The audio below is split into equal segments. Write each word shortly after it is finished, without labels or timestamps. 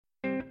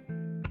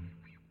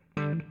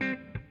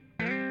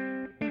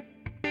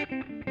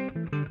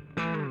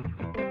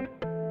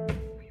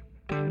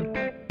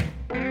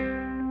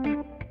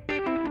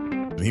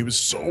And he was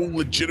so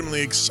legitimately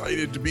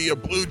excited to be a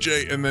Blue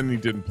Jay, and then he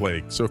didn't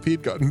play. So if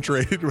he'd gotten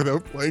traded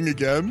without playing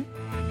again...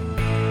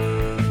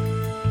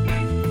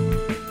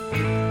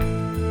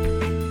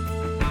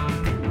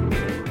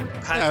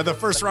 Yeah, the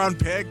first round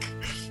pick.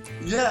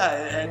 Yeah,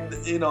 and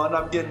and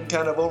I'm getting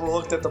kind of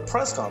overlooked at the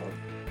press conference.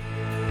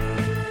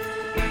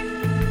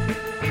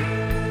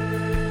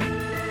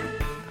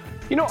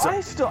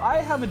 I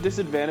have a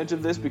disadvantage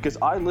of this because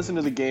I listen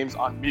to the games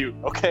on mute,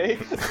 okay?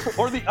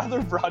 Or the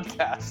other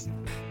broadcasts.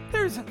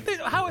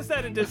 How is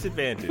that a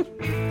disadvantage?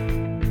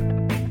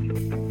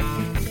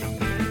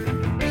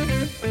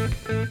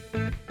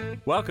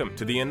 Welcome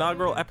to the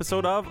inaugural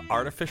episode of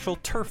Artificial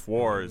Turf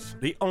Wars,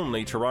 the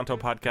only Toronto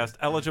podcast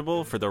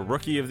eligible for the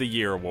Rookie of the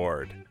Year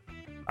award.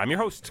 I'm your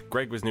host,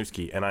 Greg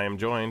Wisniewski, and I am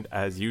joined,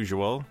 as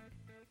usual...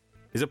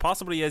 Is it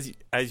possibly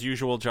as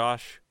usual,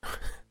 Josh?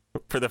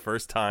 For the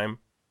first time?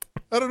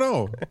 I don't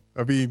know.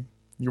 I mean,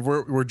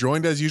 we're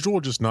joined as usual,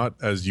 just not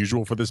as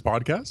usual for this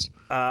podcast.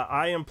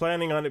 I am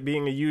planning on it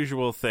being a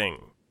usual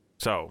thing.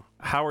 So,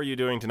 how are you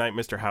doing tonight,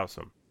 Mr.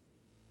 Howsam?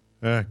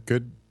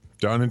 Good.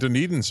 Down in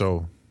Dunedin,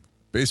 so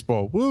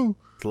baseball, woo.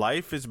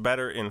 Life is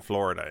better in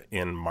Florida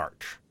in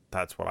March.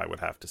 That's what I would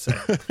have to say.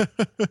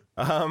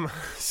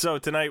 So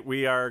tonight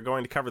we are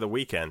going to cover the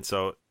weekend.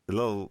 So a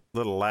little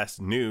less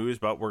news,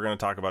 but we're going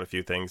to talk about a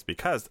few things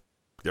because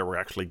there were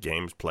actually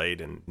games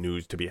played and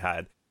news to be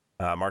had.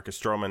 Marcus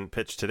Stroman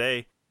pitched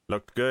today,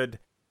 looked good.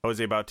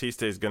 Jose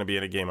Bautista is going to be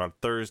in a game on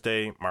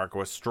Thursday.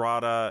 Marco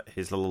Estrada,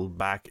 his little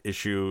back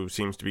issue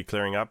seems to be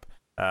clearing up.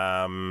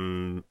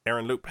 Aaron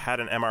Loop had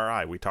an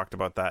MRI. We talked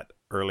about that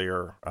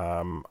earlier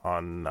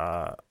on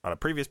a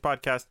previous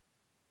podcast.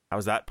 How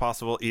is that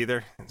possible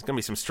either? There's going to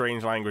be some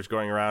strange language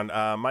going around.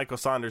 Michael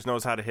Saunders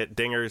knows how to hit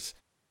dingers.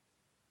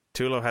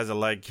 Tulo has a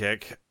leg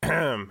kick.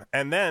 And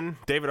then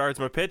David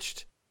Aardsma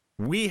pitched.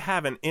 We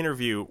have an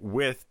interview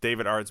with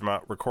David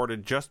Aardsma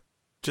recorded just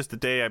the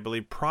day, I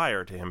believe,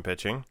 prior to him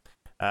pitching.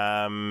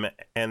 And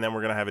then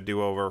we're going to have a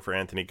do-over for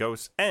Anthony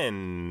Gose.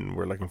 And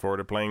we're looking forward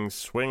to playing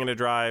Swing and a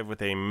Drive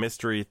with a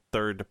mystery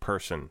third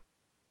person.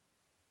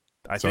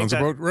 Sounds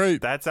about right.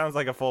 That sounds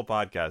like a full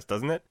podcast,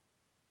 doesn't it?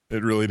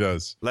 It really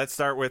does. Let's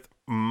start with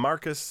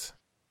Marcus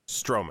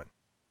Stroman,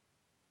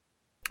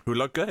 who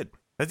looked good.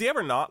 Does he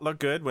ever not look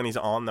good when he's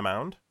on the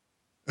mound?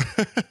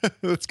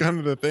 That's kind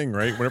of the thing,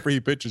 right? Whenever he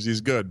pitches,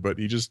 he's good, but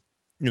he just,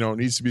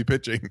 needs to be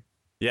pitching.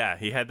 Yeah,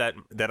 he had that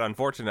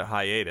unfortunate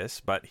hiatus,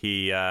 but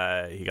he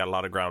got a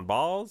lot of ground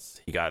balls.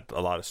 He got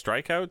a lot of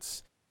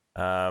strikeouts.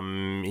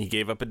 He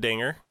gave up a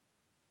dinger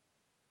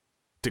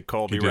to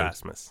Colby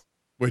Rasmus.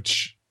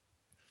 Which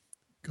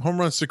home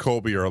runs to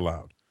Colby are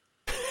allowed.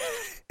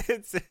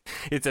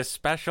 It's a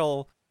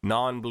special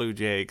non-Blue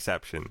Jay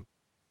exception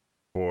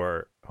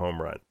for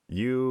home run.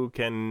 You're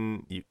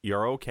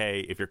okay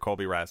if you're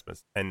Colby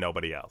Rasmus and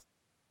nobody else.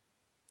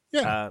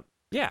 Yeah.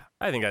 Yeah,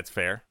 I think that's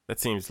fair. That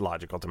seems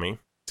logical to me,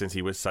 since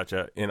he was such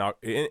an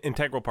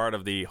integral part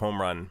of the home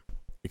run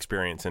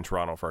experience in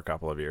Toronto for a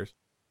couple of years.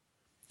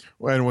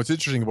 Well, and what's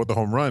interesting about the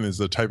home run is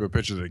the type of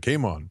pitcher that it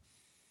came on.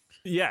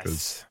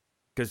 Yes,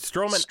 because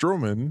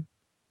Stroman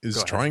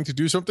is trying to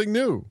do something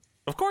new.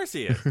 Of course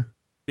he is,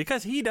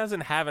 because he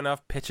doesn't have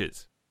enough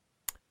pitches.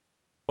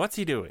 What's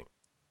he doing?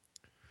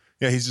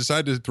 Yeah, he's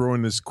decided to throw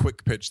in this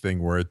quick pitch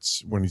thing where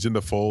it's when he's in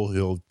the full,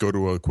 he'll go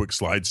to a quick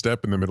slide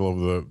step in the middle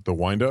of the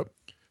windup.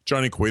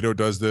 Johnny Cueto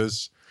does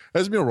this.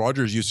 Esmil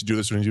Rogers used to do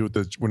this when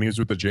he was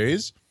with the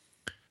Jays,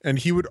 and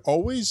he would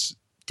always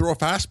throw a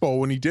fastball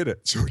when he did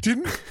it, so it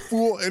didn't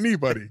fool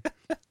anybody.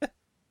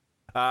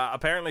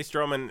 Apparently,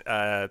 Stroman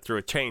threw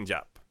a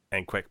changeup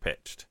and quick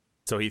pitched,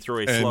 so he threw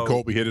and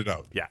Colby hit it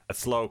out. Yeah, a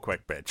slow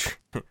quick pitch.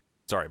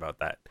 Sorry about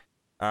that.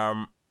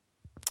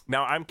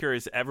 Now I'm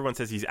curious. Everyone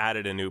says he's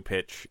added a new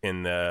pitch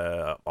in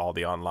all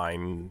the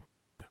online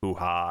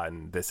hoo-ha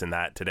and this and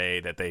that today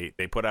that they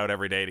put out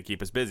every day to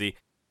keep us busy.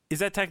 Is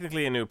that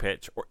technically a new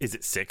pitch, or is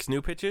it 6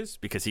 new pitches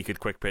because he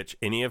could quick pitch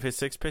any of his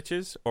 6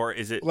 pitches, or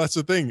is it? Well, that's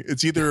the thing.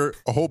 It's either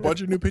a whole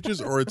bunch of new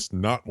pitches or it's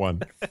not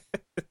one.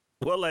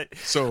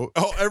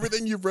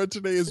 Everything you've read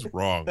today is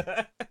wrong.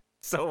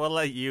 So we'll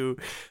let you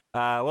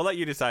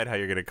decide how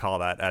you're going to call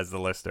that as the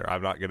listener.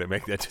 I'm not going to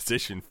make that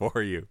decision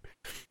for you.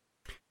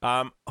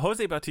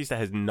 Jose Bautista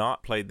has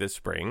not played this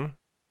spring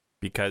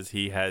because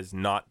he has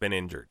not been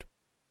injured.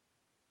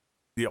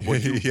 Yeah,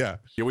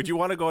 would you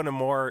want to go into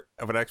more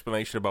of an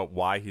explanation about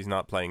why he's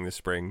not playing this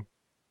spring?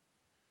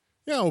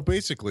 Yeah, well,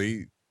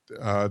 basically,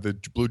 the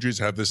Blue Jays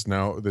have this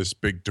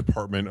big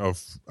department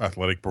of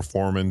athletic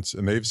performance,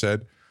 and they've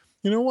said,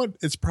 you know what?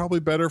 It's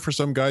probably better for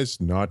some guys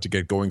not to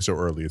get going so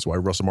early. It's why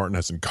Russell Martin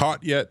hasn't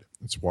caught yet.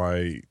 It's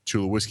why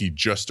Tulowitzki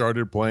just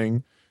started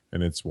playing,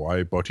 and it's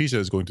why Bautista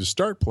is going to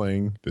start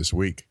playing this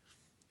week.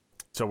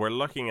 So we're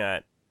looking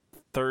at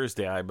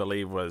Thursday, I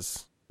believe,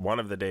 was one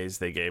of the days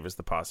they gave us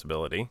the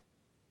possibility.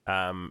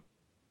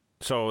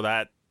 So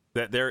that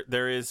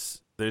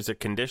there's a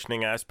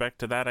conditioning aspect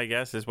to that, I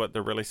guess, is what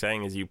they're really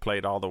saying, is you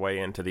played all the way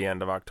into the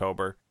end of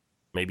October.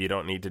 Maybe you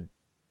don't need to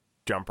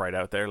jump right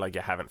out there, like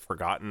you haven't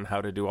forgotten how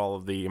to do all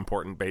of the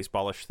important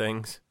baseballish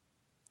things.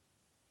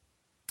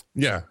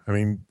 Yeah, I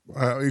mean,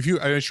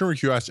 I'm sure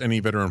if you ask any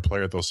veteran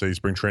player, they'll say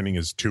spring training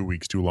is 2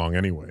 weeks too long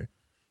anyway.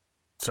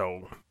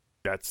 So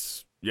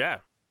that's,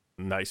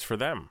 nice for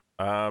them.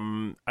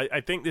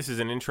 I think this is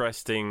an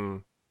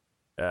interesting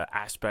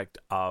aspect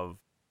of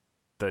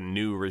the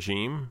new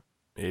regime,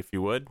 if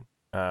you would,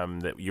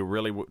 that you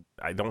really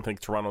I don't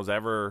think Toronto's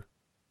ever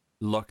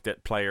looked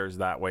at players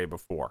that way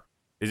before.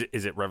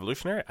 Is it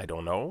revolutionary? I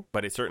don't know,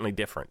 but it's certainly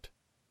different.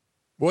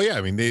 Well, yeah,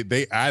 I mean,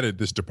 they added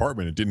this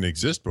department. It didn't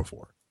exist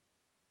before.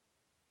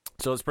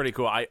 So it's pretty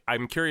cool.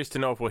 I'm curious to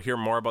know if we'll hear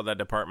more about that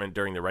department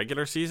during the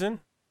regular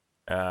season,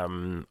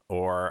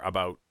 or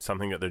about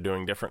something that they're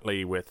doing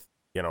differently with,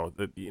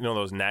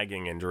 those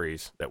nagging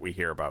injuries that we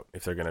hear about,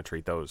 if they're going to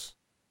treat those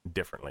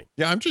differently.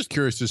 Yeah, I'm just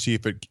curious to see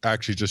if it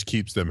actually just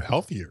keeps them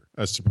healthier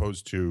as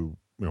opposed to,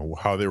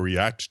 how they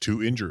react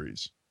to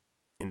injuries.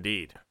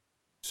 Indeed.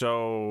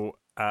 So,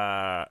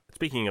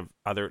 speaking of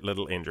other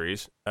little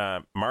injuries,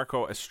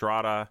 Marco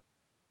Estrada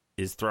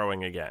is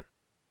throwing again.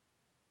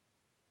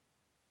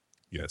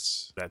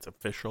 Yes. That's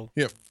official.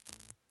 Yep.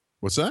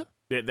 What's that?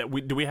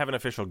 Do we have an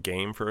official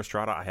game for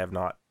Estrada? I have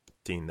not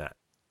seen that.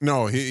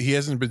 No, he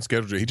hasn't been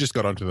scheduled. He just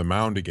got onto the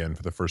mound again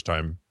for the first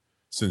time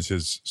since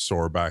his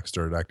sore back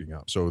started acting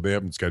up. So they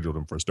haven't scheduled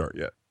him for a start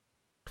yet.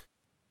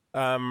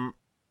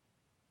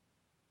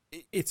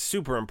 It's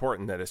super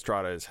important that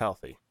Estrada is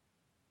healthy.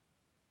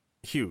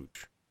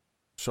 Huge.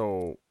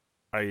 So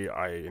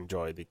I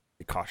enjoy the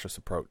cautious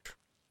approach,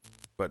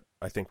 but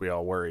I think we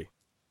all worry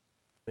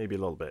maybe a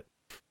little bit.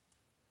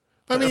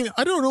 I mean,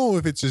 I don't know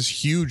if it's as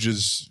huge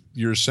as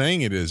you're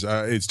saying it is.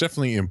 It's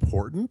definitely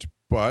important,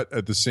 but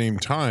at the same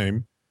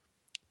time,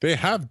 they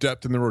have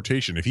depth in the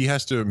rotation. If he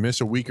has to miss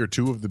a week or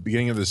two of the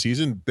beginning of the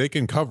season, they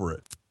can cover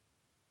it.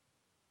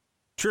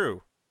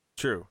 True.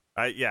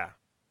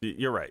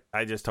 You're right.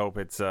 I just hope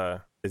it's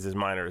as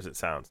minor as it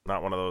sounds.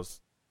 Not one of those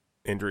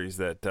injuries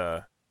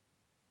that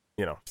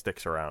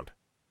sticks around.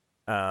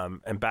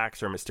 And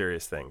backs are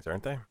mysterious things,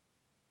 aren't they?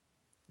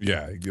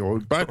 Yeah,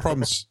 back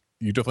problems,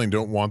 you definitely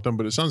don't want them,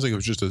 but it sounds like it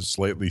was just a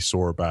slightly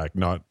sore back,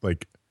 not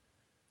like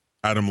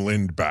Adam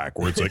Lind back,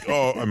 where it's like,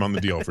 oh, I'm on the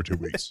DL for 2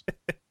 weeks.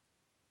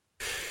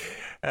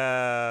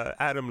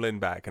 Adam Lind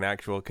back, an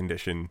actual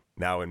condition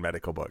now in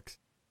medical books.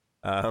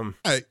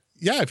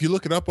 If you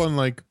look it up on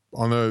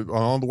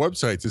all the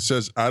websites, it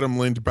says Adam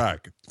Lind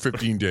back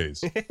 15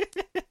 days.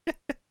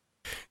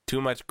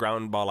 Too much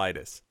ground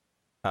ballitis.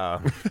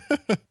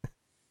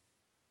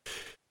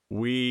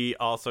 We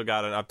also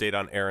got an update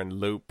on Aaron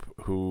Loop,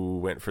 who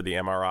went for the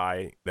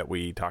MRI that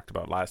we talked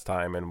about last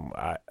time, and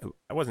I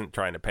wasn't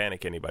trying to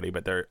panic anybody,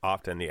 but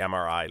often the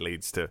MRI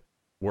leads to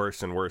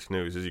worse and worse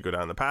news as you go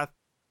down the path.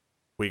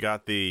 We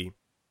got the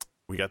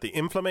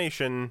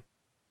inflammation,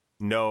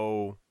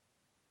 no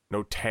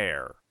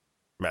tear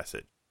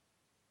message,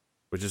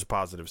 which is a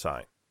positive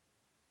sign.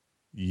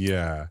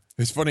 Yeah,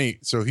 it's funny.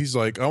 So he's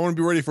like, I want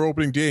to be ready for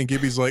opening day, and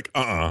Gibby's like,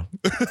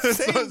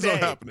 it's not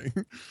happening.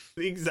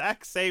 The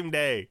exact same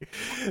day.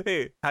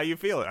 Hey, how you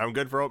feeling? I'm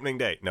good for opening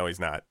day. No, he's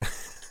not.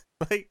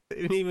 They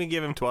didn't even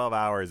give him 12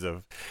 hours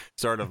of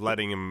sort of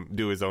letting him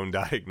do his own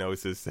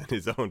diagnosis and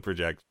his own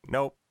projection.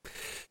 Nope.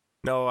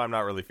 No, I'm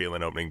not really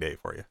feeling opening day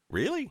for you.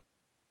 Really?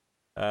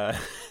 Yeah,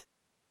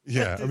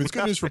 I mean, it's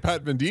good news for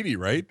Pat Venditti,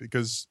 right?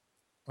 Because,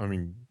 I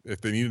mean,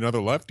 if they need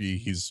another lefty,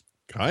 he's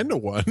kind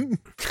of one.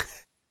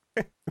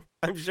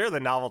 I'm sure the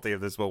novelty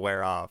of this will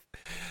wear off.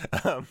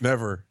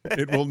 Never.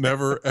 It will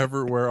never,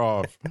 ever wear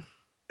off.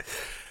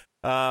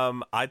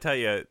 I tell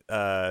you,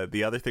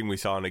 the other thing we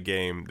saw in a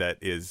game that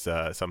is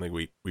something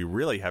we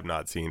really have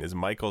not seen is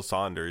Michael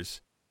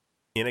Saunders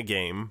in a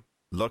game,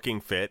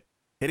 looking fit,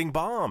 hitting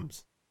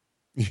bombs.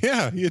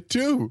 Yeah, he had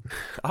two.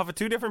 Off of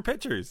two different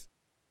pitchers.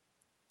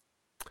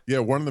 Yeah,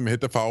 one of them hit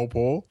the foul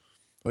pole.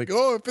 Like,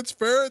 oh, if it's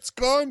fair, it's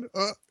gone.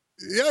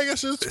 Yeah, I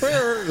guess it's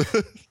fair.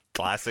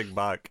 Classic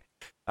Buck.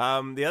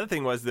 The other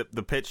thing was that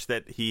the pitch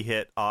that he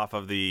hit off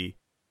of the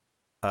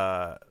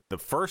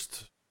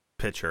first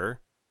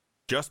pitcher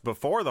just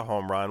before the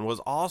home run was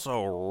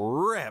also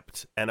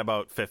ripped and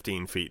about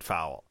 15 feet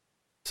foul.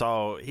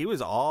 So he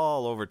was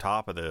all over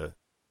top of the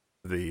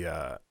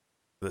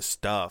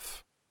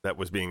stuff that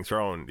was being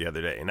thrown the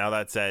other day. Now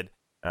that said,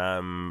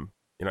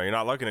 you're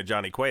not looking at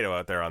Johnny Cueto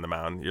out there on the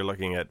mound. You're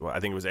looking at, I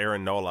think it was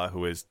Aaron Nola,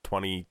 who is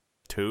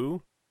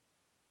 22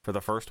 for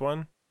the first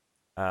one.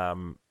 I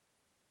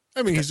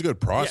mean, he's a good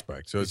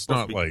prospect, so it's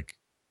not like,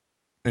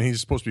 and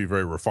he's supposed to be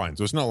very refined.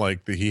 So it's not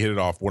like he hit it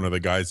off one of the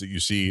guys that you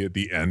see at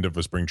the end of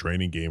a spring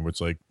training game. Where it's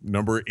like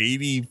number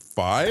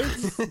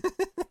 85.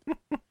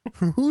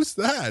 Who's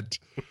that?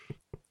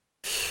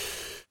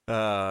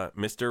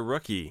 Mr.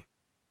 Rookie,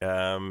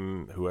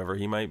 whoever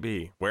he might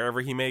be,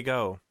 wherever he may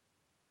go.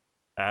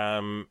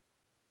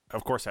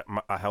 Of course,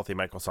 a healthy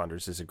Michael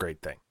Saunders is a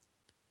great thing.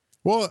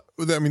 Well,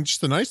 I mean,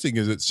 just the nice thing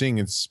is that seeing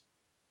it's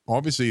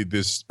obviously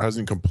this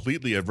hasn't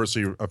completely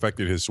adversely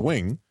affected his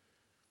swing.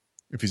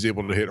 If he's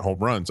able to hit home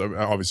runs,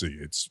 obviously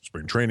it's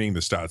spring training, the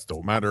stats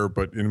don't matter.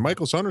 But in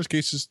Michael Saunders'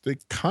 cases, they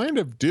kind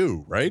of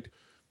do, right?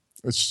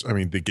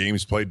 The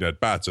games played at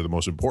bats are the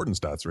most important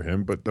stats for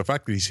him, but the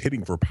fact that he's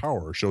hitting for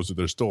power shows that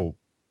there's still,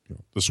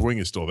 the swing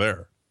is still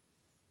there.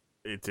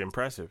 It's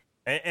impressive.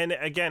 And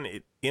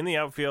again, in the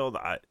outfield,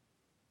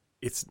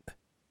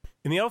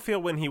 in the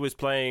outfield when he was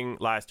playing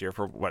last year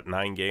for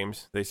 9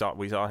 games we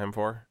saw him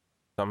for,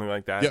 something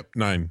like that. Yep,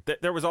 9.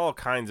 There was all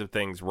kinds of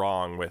things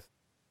wrong with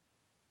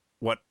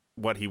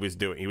what he was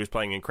doing. He was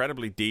playing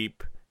incredibly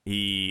deep.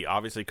 He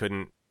obviously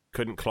couldn't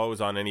close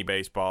on any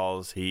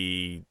baseballs.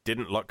 He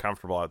didn't look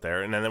comfortable out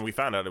there. And then we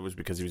found out it was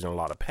because he was in a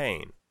lot of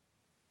pain.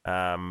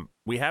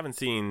 We haven't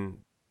seen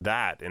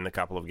that in the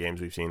couple of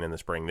games we've seen in the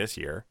spring this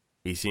year.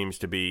 He seems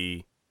to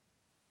be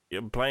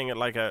playing it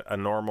like a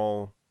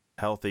normal,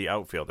 healthy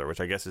outfielder, which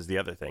I guess is the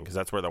other thing, because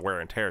that's where the wear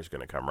and tear is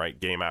going to come, right?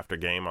 Game after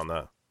game on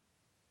the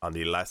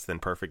less than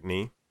perfect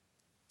knee.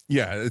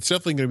 Yeah, it's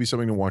definitely going to be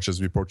something to watch as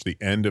we approach the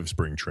end of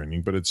spring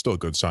training, but it's still a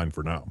good sign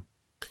for now.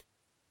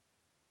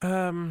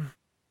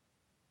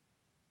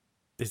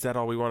 Is that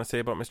all we want to say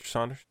about Mr.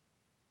 Saunders?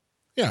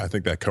 Yeah, I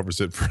think that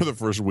covers it for the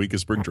first week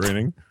of spring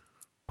training.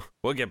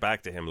 We'll get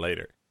back to him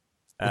later.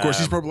 Of course,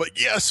 he's probably like,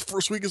 yes,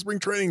 first week of spring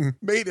training,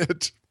 made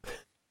it.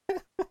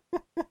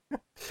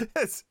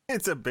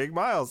 It's a big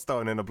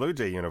milestone in a Blue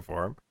Jay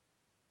uniform.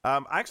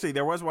 Actually,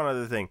 there was one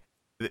other thing.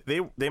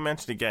 They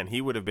mentioned again,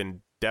 he would have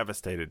been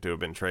devastated to have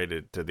been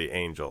traded to the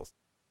Angels.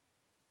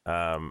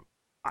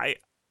 I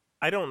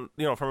don't,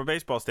 from a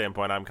baseball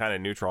standpoint, I'm kind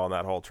of neutral on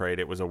that whole trade.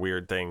 It was a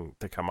weird thing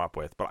to come up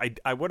with, but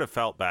I would have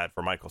felt bad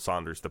for Michael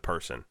Saunders, the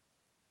person.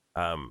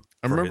 I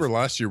remember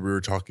last year we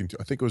were talking to,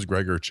 I think it was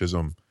Greg or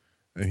Chisholm,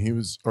 and he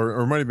was, or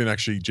it might have been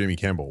actually Jamie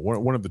Campbell.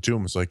 One of the two of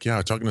them was like, yeah,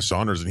 talking to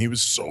Saunders, and he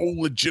was so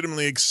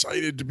legitimately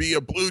excited to be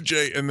a Blue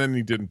Jay, and then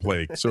he didn't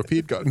play. So if he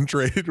had gotten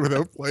traded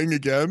without playing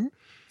again,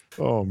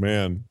 oh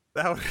man.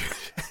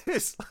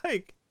 It's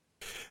like,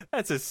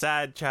 that's a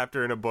sad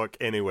chapter in a book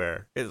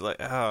anywhere. It's like,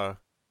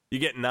 you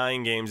get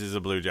 9 games as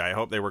a Blue Jay. I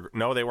hope they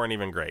weren't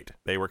even great.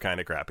 They were kind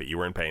of crappy. You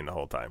were in pain the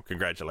whole time.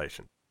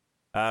 Congratulations.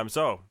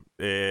 So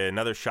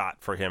another shot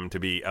for him to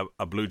be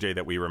a Blue Jay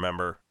that we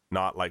remember,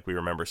 not like we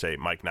remember, say,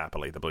 Mike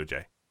Napoli, the Blue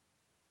Jay.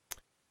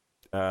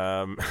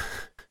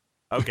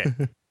 Okay.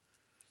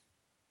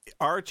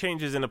 Are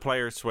changes in a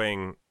player's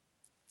swing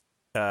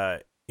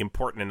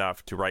important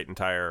enough to write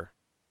entire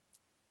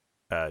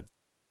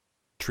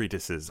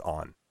treatises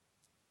on?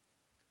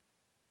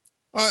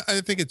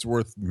 I think it's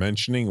worth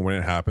mentioning when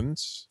it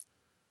happens.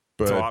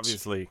 But so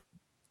obviously,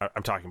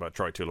 I'm talking about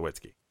Troy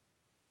Tulowitzki.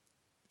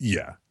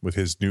 Yeah, with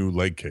his new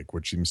leg kick,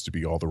 which seems to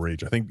be all the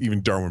rage. I think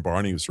even Darwin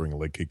Barney was throwing a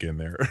leg kick in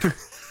there.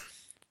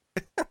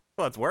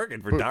 Well, it's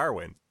working for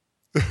Darwin.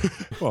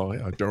 Well,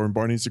 yeah, Darwin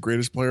Barney's the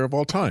greatest player of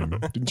all time.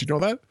 Didn't you know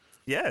that?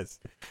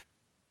 Yes.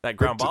 That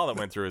ground ball that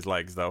went through his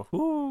legs, though.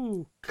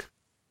 Woo.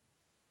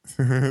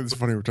 It's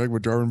funny. We're talking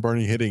about Darwin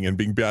Barney hitting and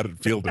being bad at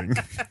fielding.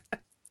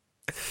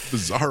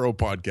 Bizarro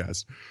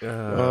podcast.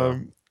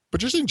 But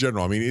just in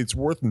general, I mean, it's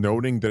worth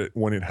noting that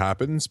when it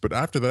happens, but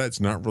after that, it's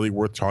not really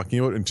worth talking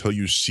about until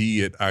you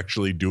see it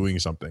actually doing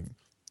something.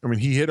 I mean,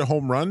 he hit a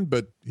home run,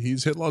 but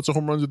he's hit lots of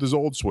home runs with his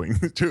old swing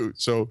too.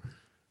 So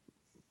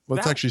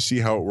let's actually see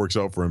how it works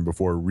out for him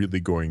before really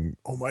going,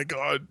 oh my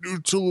God, new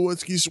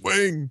Tulowitzki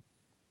swing.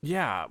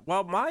 Yeah.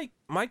 Well,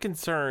 my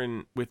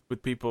concern with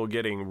people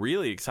getting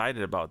really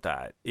excited about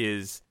that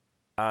is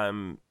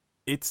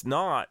it's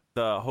not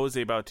the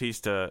Jose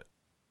Bautista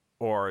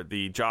or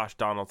the Josh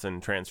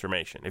Donaldson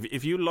transformation.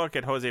 If you look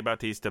at Jose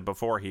Bautista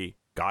before he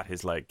got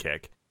his leg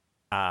kick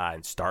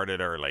and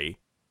started early,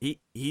 he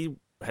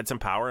had some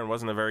power and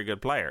wasn't a very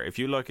good player. If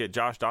you look at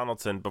Josh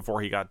Donaldson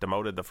before he got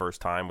demoted the first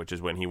time, which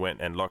is when he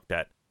went and looked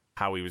at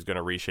how he was going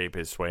to reshape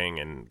his swing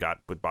and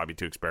got with Bobby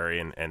Tewksbury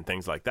and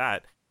things like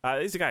that,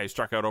 he's a guy who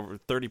struck out over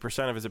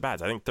 30% of his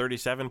at-bats. I think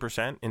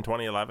 37% in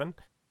 2011.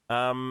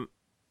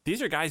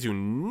 These are guys who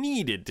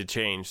needed to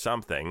change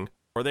something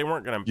or they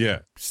weren't going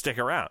to stick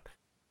around.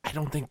 I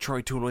don't think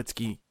Troy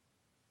Tulowitzki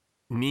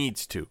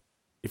needs to.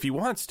 If he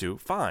wants to,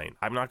 fine.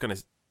 I'm not going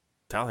to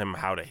tell him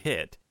how to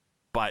hit,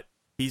 but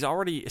he's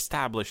already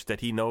established that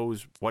he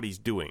knows what he's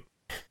doing.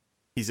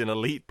 He's an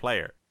elite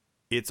player.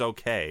 It's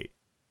okay.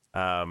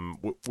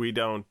 We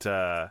don't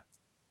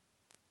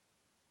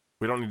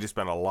need to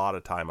spend a lot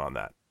of time on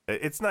that.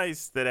 It's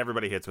nice that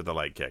everybody hits with a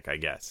leg kick, I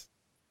guess.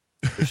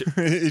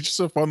 It's just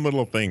a fun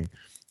little thing.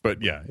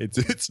 But yeah,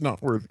 it's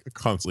not worth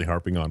constantly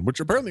harping on,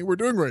 which apparently we're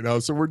doing right now.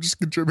 So we're just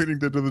contributing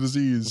to the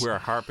disease. We're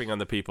harping on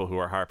the people who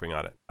are harping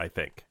on it, I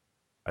think.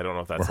 I don't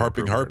know if that's... We're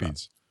harping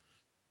harpies.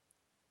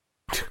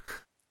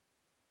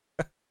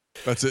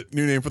 That's it.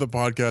 New name for the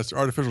podcast.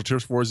 Artificial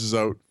Turf Wars is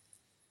out.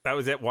 That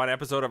was it. One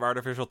episode of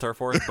Artificial Turf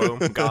Wars. Boom.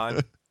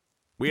 Gone.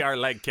 We are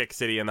Leg Kick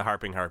City and the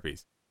Harping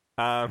Harpies.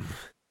 Sounds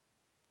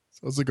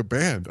like a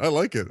band. I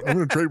like it. I'm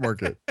going to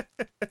trademark it.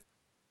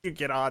 You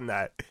get on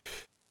that.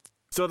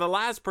 So the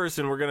last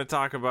person we're going to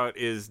talk about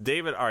is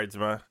David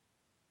Aardsma.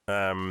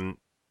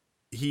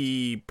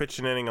 He pitched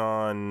an inning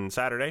on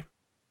Saturday.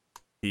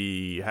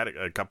 He had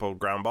a couple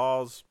ground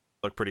balls,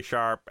 looked pretty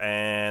sharp,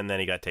 and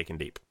then he got taken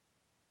deep.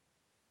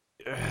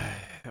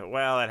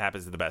 Well, that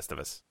happens to the best of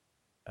us.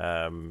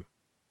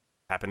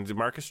 happened to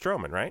Marcus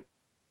Stroman, right?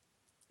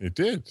 It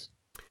did.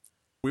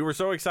 We were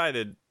so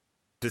excited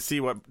to see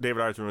what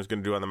David Aardsma was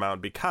going to do on the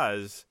mound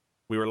because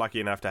we were lucky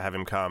enough to have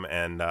him come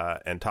and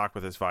talk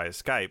with us via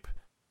Skype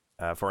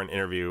for an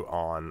interview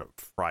on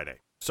Friday.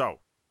 So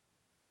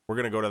we're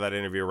going to go to that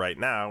interview right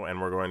now, and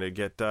we're going to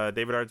get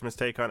David Aardsma's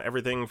take on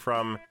everything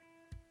from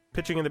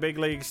pitching in the big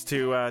leagues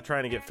to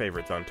trying to get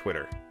favorites on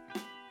Twitter.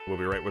 We'll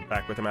be right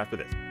back with him after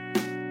this.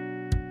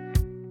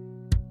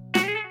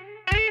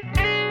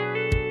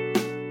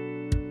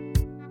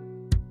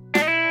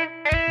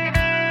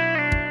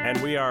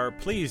 And we are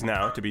pleased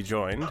now to be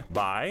joined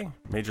by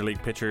Major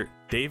League pitcher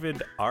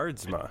David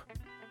Aardsma.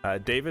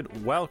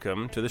 David,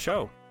 welcome to the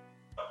show.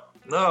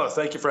 No,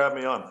 thank you for having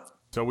me on.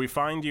 So we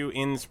find you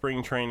in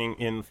spring training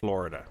in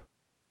Florida.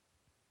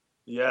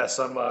 Yes,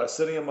 I'm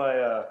sitting in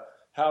my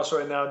house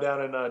right now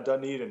down in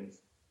Dunedin.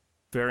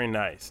 Very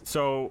nice.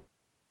 So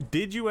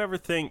did you ever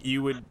think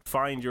you would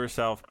find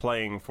yourself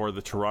playing for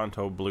the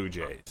Toronto Blue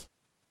Jays?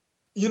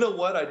 You know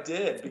what? I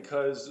did,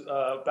 because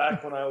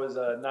back when I was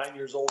 9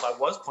 years old, I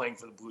was playing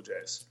for the Blue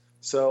Jays.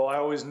 So I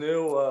always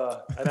knew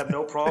I'd have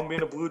no problem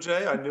being a Blue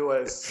Jay. I knew I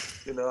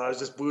was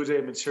just Blue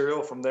Jay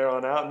material from there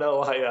on out.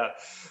 No,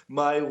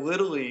 my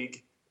Little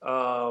League,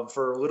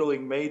 for Little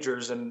League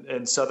majors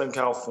in Southern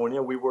California,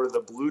 we were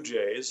the Blue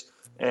Jays.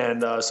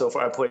 And so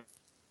I played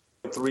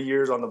 3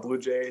 years on the Blue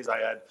Jays. I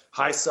had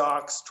high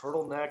socks,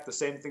 turtleneck, the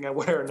same thing I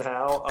wear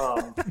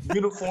now.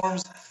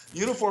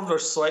 Uniforms are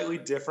slightly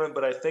different,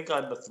 but I think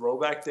on the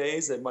throwback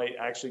days, it might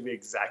actually be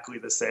exactly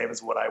the same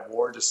as what I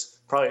wore,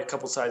 just probably a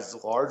couple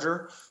sizes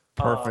larger.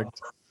 Perfect.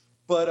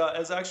 But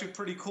it's actually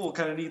pretty cool.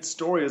 Kind of neat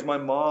story is my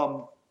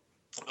mom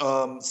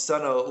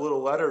sent a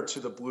little letter to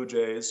the Blue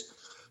Jays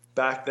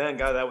back then.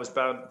 God, that was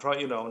about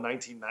probably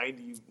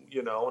 1990,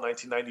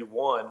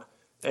 1991,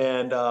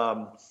 and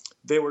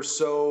they were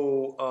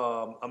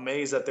so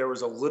amazed that there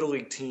was a Little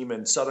League team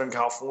in Southern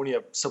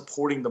California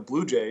supporting the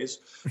Blue Jays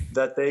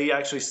that they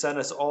actually sent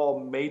us all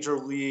Major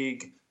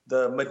League,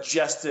 the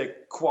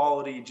majestic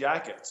quality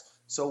jackets.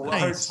 So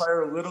Nice. our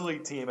entire Little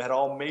League team had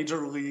all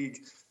Major League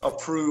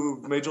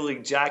approved Major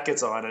League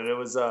jackets on, and it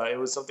was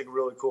something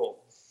really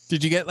cool.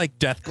 Did you get like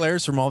death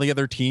glares from all the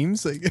other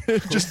tems? Like,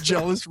 just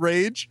jealous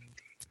rage?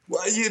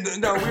 Well,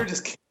 no, we were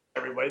just kidding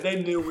everybody.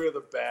 They knew we were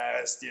the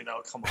best.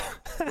 Come on,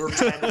 we're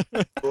 10.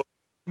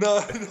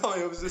 No,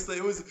 it was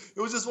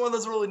just one of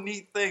those really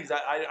neat things.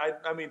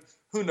 I mean,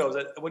 who knows?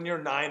 When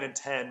you're 9 and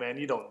 10, man,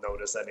 you don't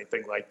notice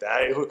anything like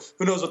that.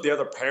 Who knows what the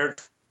other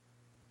parents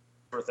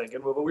were thinking?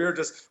 But we were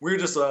just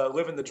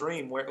living the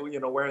dream,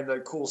 wearing the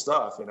cool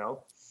stuff.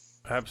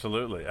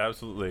 Absolutely,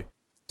 absolutely.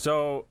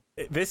 So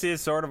this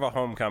is sort of a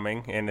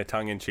homecoming in a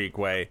tongue-in-cheek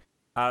way.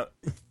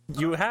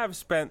 You have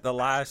spent the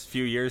last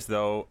few years,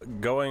 though,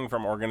 going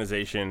from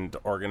organization to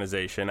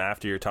organization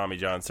after your Tommy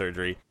John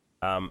surgery,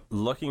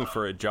 looking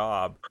for a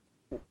job.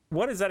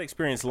 What is that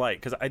experience like?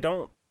 Because I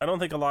don't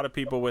think a lot of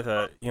people with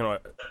a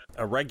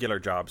regular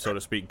job, so to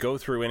speak, go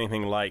through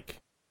anything like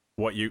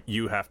what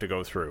you have to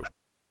go through.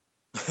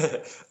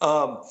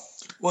 Well,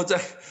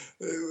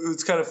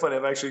 it's kind of funny.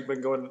 I've actually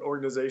been going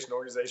organization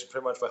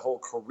pretty much my whole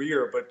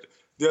career. But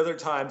the other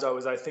times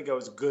I think I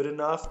was good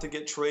enough to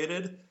get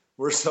traded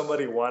where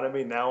somebody wanted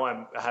me. Now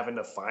I'm having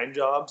to find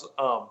jobs.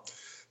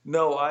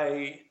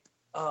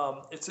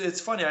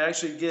 It's funny. I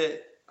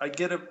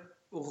get a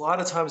lot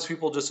of times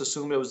people just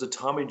assume it was a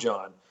Tommy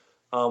John.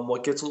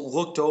 What gets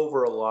looked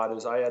over a lot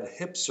is I had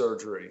hip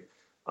surgery.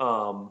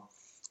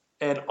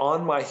 And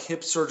on my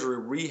hip surgery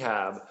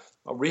rehab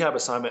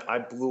assignment, I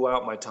blew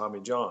out my Tommy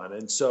John.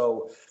 And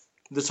so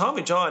the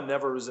Tommy John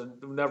never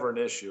an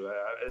issue.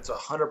 It's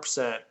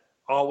 100%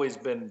 always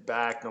been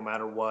back no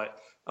matter what.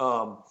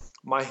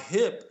 My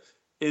hip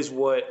is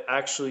what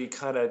actually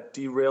kind of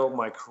derailed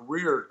my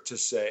career, to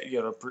say,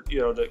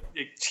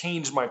 it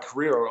changed my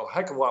career a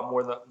heck of a lot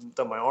more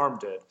than my arm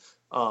did.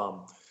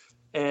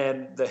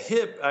 And the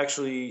hip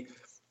actually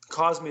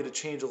caused me to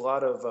change a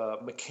lot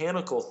of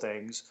mechanical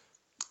things.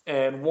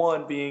 And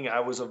one being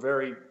I was a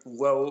very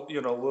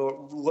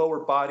lower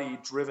body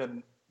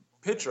driven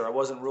pitcher. I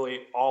wasn't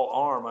really all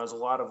arm. I was a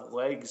lot of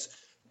legs,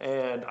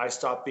 and I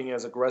stopped being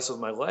as aggressive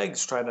with my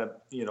legs trying to,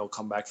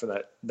 come back from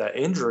that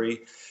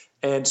injury.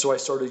 And so I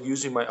started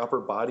using my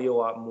upper body a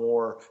lot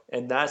more,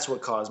 and that's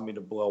what caused me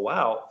to blow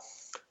out.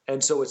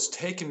 And so it's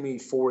taken me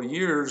 4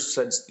 years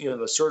since,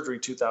 the surgery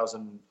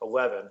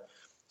 2011.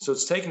 So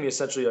it's taken me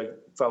essentially like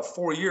about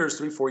 4 years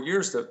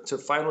to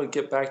finally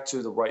get back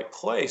to the right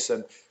place.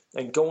 And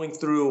going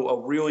through a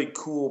really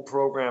cool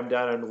program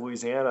down in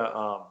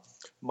Louisiana.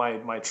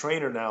 My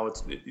trainer now,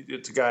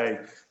 it's a guy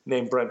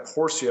named Brent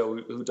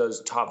Porcio who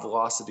does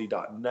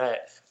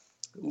topvelocity.net,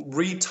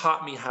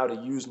 re-taught me how to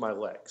use my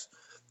legs.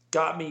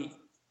 Got me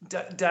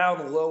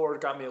down lower,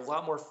 got me a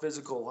lot more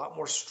physical, a lot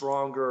more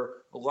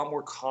stronger, a lot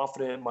more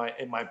confident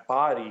in my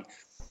body,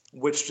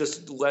 which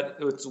just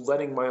it's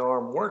letting my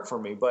arm work for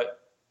me. But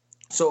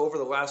so over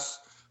the last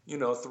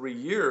 3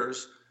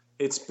 years,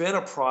 it's been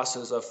a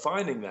process of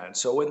finding that.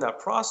 So in that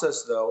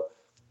process, though,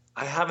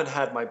 I haven't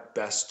had my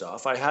best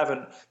stuff. I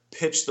haven't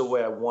pitched the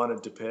way I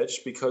wanted to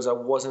pitch because I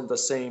wasn't the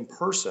same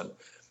person.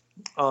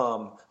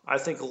 I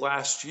think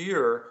last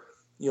year,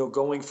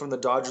 going from the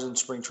Dodgers in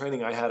spring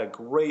training, I had an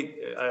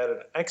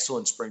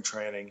excellent spring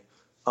training.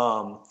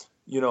 I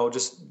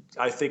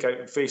think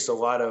I faced a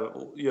lot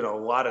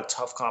of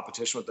tough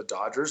competition with the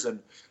Dodgers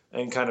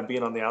and kind of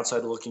being on the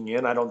outside looking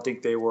in. I don't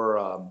think they were.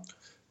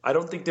 I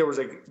don't think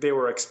they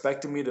were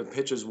expecting me to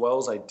pitch as well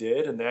as I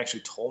did, and they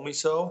actually told me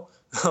so.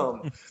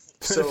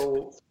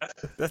 So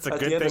that's a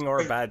good thing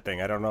or a bad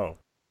thing. I don't know.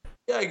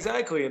 Yeah,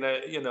 exactly. And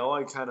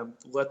I kind of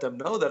let them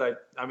know that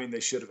I mean,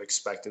 they should have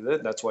expected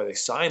it. That's why they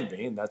signed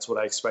me, and that's what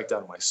I expect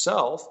out of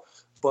myself.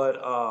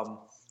 But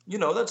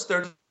that's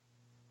their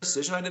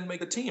decision. I didn't make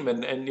the team,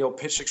 and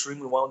pitched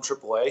extremely well in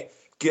AAA.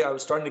 I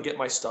was starting to get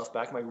my stuff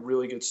back, my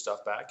really good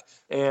stuff back,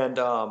 and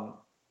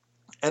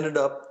ended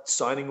up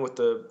signing with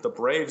the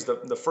Braves.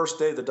 The first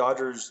day the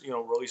Dodgers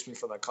released me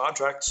from that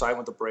contract, signed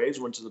with the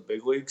Braves, went to the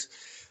big leagues,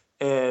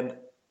 and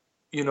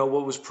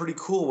what was pretty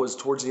cool was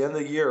towards the end of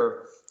the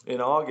year in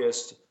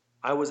August,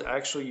 I was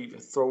actually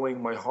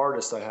throwing my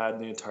hardest I had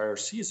in the entire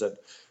season,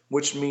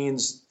 which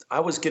means I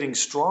was getting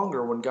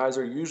stronger when guys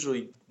are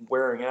usually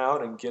wearing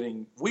out and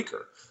getting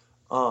weaker.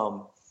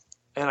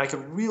 And I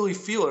could really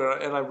feel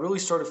it. And I really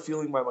started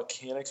feeling my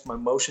mechanics, my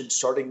motion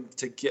starting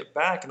to get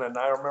back. And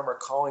I remember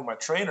calling my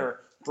trainer,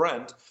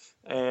 Brent,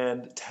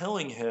 and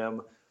telling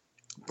him,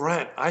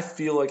 Brent, I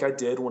feel like I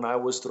did when I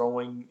was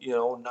throwing,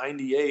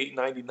 98,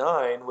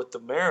 99 with the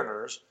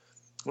Mariners.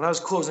 When I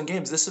was closing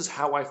games, this is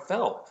how I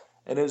felt.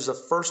 And it was the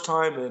first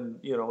time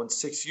in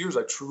 6 years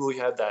I truly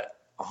had that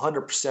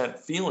 100%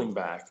 feeling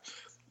back.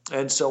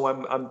 And so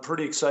I'm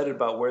pretty excited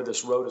about where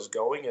this road is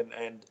going.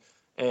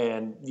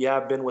 And yeah,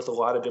 I've been with a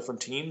lot of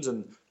different teams,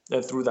 and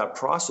through that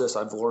process,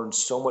 I've learned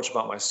so much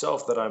about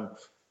myself that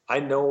I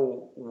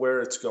know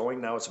where it's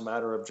going. Now it's a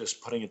matter of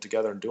just putting it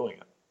together and doing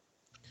it.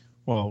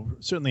 Well,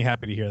 certainly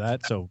happy to hear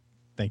that. So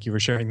thank you for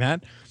sharing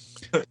that.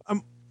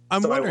 I'm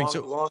wondering.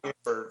 Long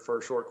for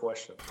a short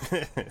question.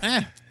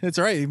 It's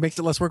all right. It makes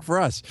it less work for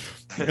us.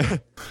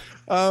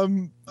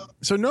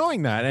 So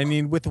knowing that, I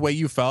mean, with the way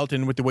you felt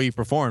and with the way you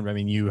performed, I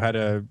mean, you had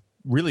a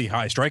really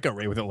high strikeout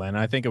rate with Atlanta.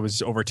 I think it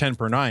was over 10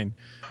 per 9.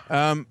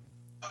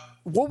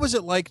 What was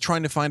it like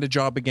trying to find a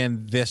job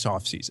again this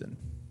offseason?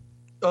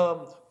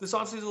 This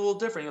offseason is a little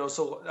different.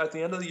 So at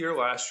the end of the year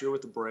last year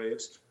with the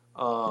Braves,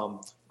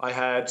 I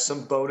had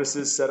some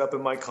bonuses set up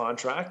in my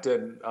contract,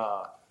 and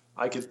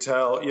I could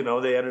tell,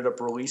 they ended up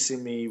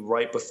releasing me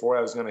right before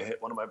I was going to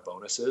hit one of my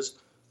bonuses.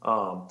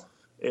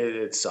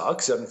 It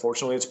sucks.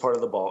 Unfortunately, it's part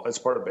of the ball. It's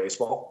part of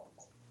baseball.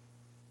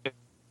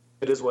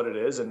 It is what it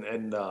is.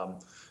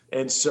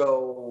 And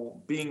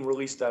so being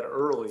released that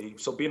early,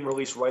 so being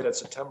released right at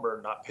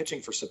September, not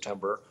pitching for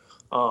September,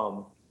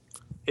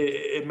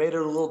 it made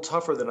it a little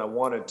tougher than I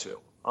wanted to.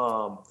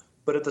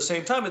 But at the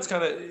same time, it's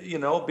kind of,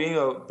 being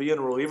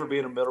a reliever,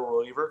 being a middle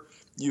reliever,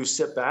 you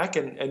sit back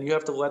and you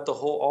have to let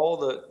all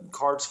the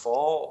cards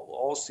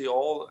fall, see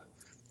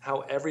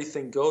how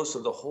everything goes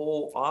through the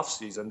whole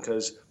offseason,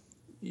 because,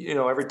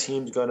 every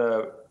team's going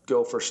to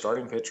go for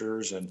starting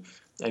pitchers and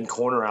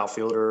corner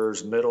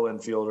outfielders, middle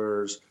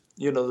infielders,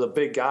 the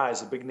big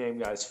guys, the big name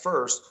guys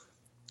first.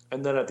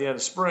 And then at the end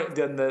of spring, at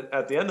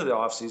the end of the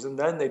offseason,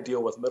 then they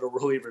deal with middle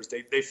relievers.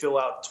 They fill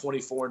out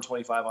 24 and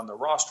 25 on their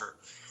roster.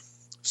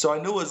 So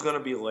I knew it was going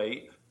to be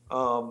late.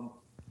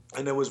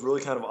 And it was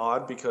really kind of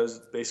odd because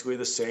basically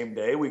the same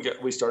day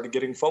we started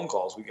getting phone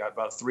calls. We got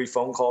about 3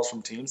 phone calls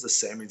from teams the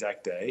same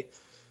exact day.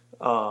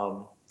 We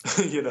were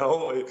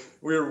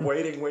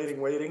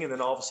waiting. And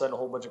then all of a sudden a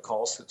whole bunch of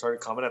calls started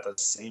coming at the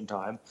same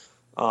time.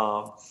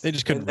 They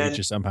just couldn't reach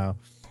you somehow.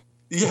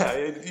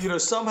 Yeah,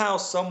 somehow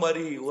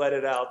somebody let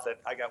it out that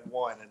I got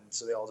one, and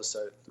so they all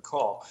decided to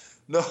call.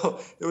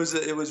 No, it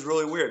was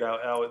really weird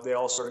how they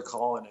all started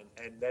calling,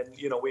 and then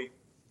we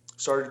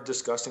started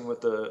discussing with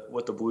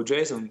the Blue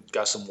Jays and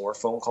got some more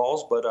phone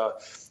calls. But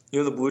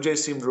the Blue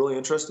Jays seemed really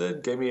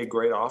interested, gave me a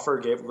great offer,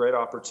 gave a great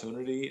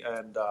opportunity,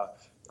 and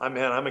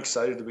I'm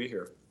excited to be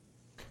here.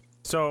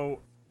 So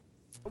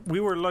we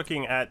were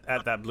looking at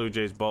that Blue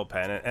Jays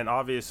bullpen, and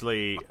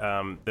obviously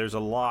there's a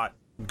lot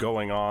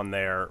going on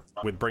there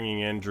with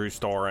bringing in Drew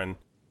Storen,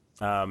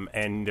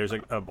 and there's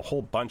a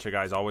whole bunch of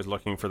guys always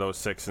looking for those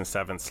 6 and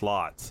 7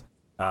 slots,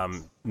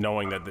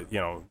 knowing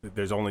that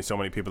there's only so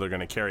many people that are going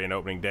to carry an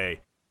opening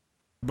day.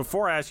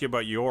 Before I ask you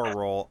about your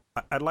role,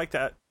 I'd like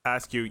to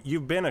ask you,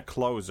 you've been a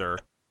closer,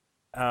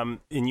 and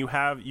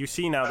you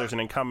see now there's an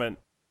incumbent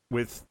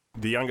with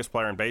the youngest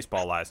player in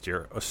baseball last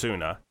year,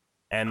 Osuna,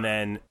 and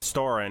then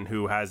Storen,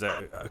 who has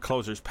a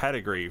closer's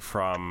pedigree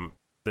from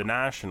the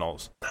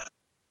Nationals.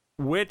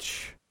 When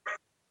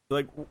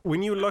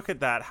you look at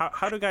that,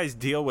 how do guys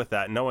deal with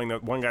that, knowing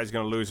that one guy's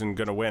going to lose and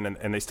going to win,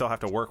 and they still have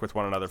to work with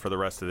one another for the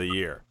rest of the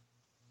year?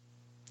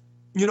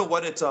 You know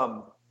what? It's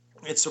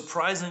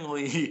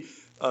surprisingly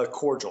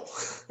cordial.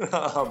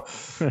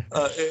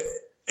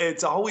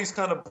 It's always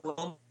kind of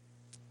blown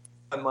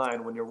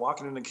mind when you're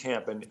walking into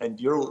camp and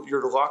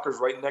your locker's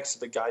right next to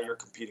the guy you're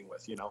competing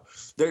with.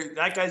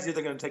 That guy's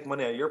either going to take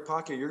money out of your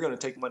pocket, or you're going to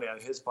take money out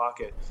of his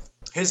pocket.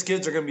 His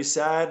kids are going to be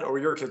sad, or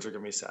your kids are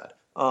going to be sad.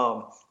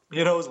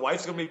 His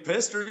wife's going to be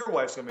pissed, or your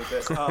wife's going to be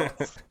pissed.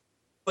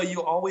 But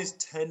you always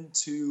tend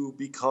to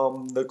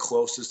become the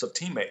closest of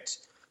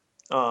teammates.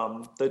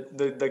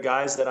 The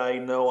guys that I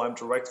know I'm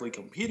directly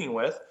competing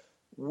with,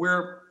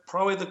 we're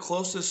probably the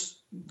closest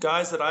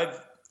guys that I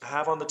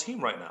have on the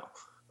team right now.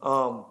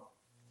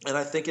 And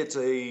I think it's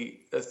a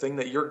thing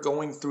that you're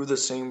going through the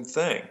same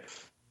thing.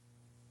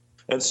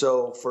 And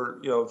so for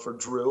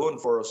Drew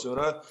and for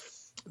Osuna,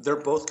 they're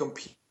both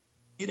competing.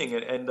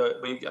 And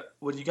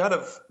you got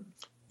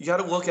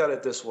to look at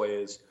it this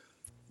way: is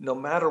no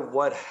matter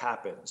what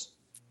happens,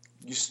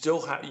 you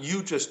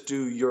just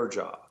do your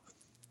job.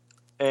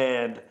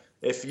 And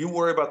if you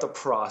worry about the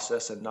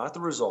process and not the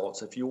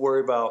results, if you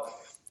worry about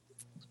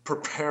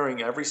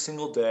preparing every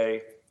single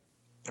day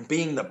and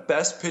being the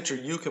best pitcher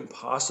you can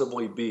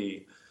possibly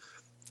be,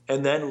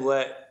 and then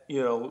let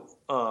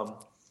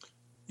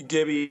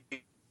Gibby,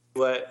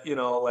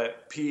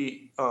 let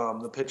Pete,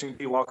 the pitching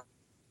Pete Walker,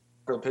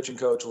 the pitching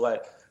coach,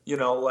 let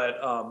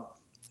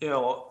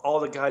all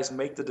the guys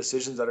make the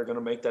decisions that are going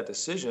to make that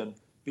decision,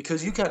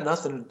 because you got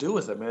nothing to do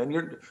with it,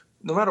 man.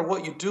 No matter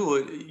what you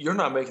do, you're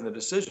not making the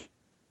decision.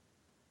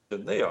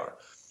 They are.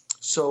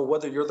 So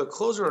whether you're the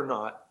closer or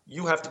not,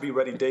 you have to be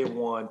ready day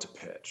one to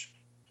pitch.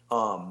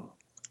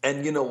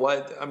 And you know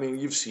what? I mean,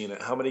 you've seen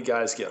it. How many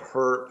guys get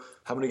hurt?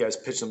 How many guys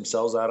pitch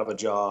themselves out of a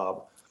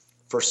job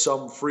for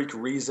some freak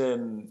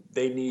reason?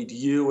 They need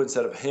you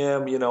instead of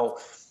him.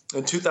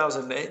 In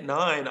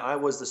 2009, I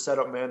was the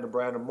setup man to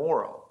Brandon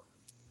Morrow.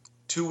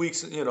 3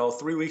 weeks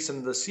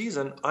into the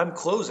season, I'm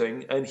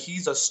closing and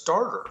he's a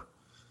starter.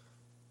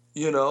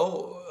 You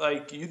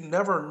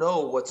never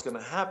know what's going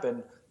to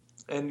happen.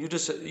 And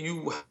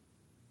you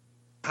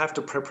have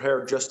to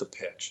prepare just to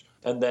pitch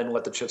and then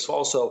let the chips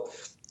fall. So,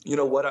 you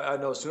know what? I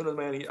know Suna,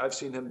 man, I've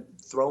seen him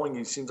throwing.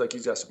 He seems like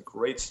he's got some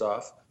great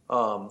stuff.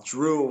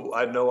 Drew,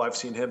 I know I've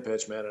seen him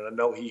pitch, man, and I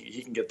know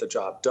he can get the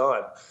job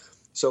done.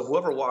 So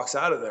whoever walks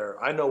out of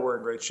there, I know we're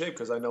in great shape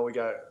because I know we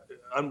got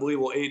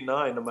unbelievable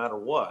 8-9 no matter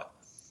what.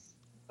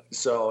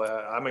 So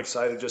I'm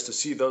excited just to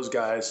see those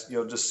guys,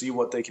 just see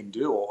what they can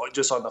do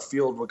just on the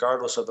field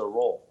regardless of their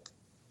role.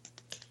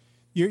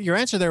 Your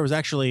answer there was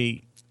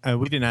actually,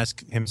 we didn't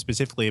ask him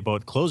specifically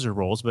about closer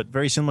roles, but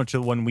very similar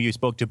to when we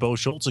spoke to Bo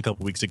Schultz a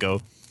couple weeks ago.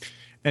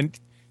 And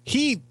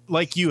he,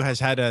 like you, has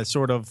had a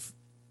sort of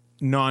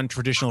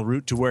non-traditional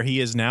route to where he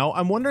is now.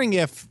 I'm wondering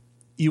if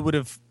you would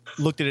have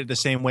looked at it the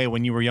same way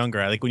when you were younger.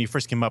 Like when you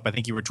first came up, I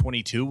think you were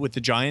 22 with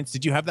the Giants.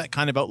 Did you have that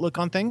kind of outlook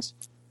on things?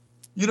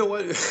 You know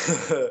what?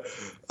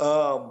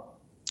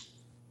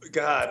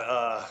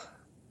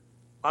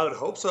 I would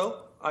hope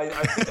so. I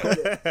think I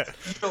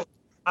did.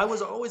 I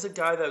was always a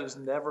guy that was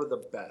never the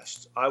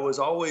best. I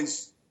always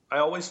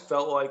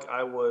felt like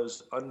I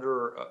was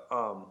under,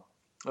 I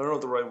don't know what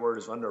the right word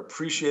is,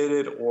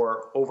 underappreciated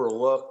or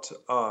overlooked.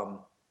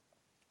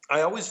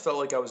 I always felt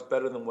like I was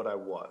better than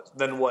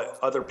what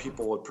other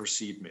people would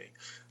perceive me.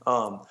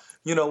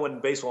 When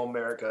Baseball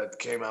America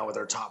came out with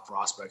their top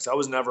prospects, I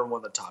was never one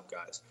of the top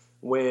guys.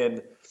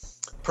 When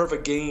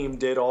Perfect Game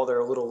did all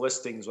their little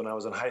listings when I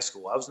was in high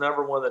school, I was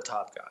never one of the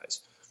top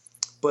guys.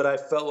 But I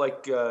felt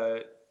like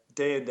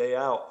day in, day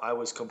out, I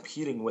was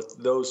competing with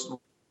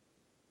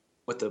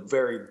the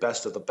very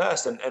best of the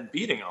best and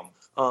beating them.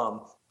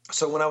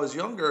 So when I was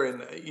younger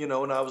and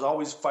I was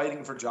always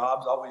fighting for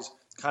jobs, always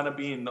kind of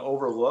being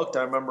overlooked.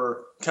 I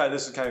remember,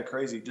 this is kind of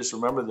crazy, just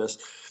remember this.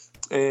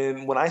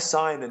 And when I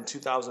signed in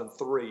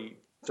 2003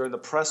 during the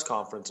press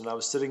conference, and I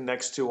was sitting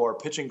next to our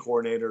pitching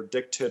coordinator,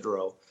 Dick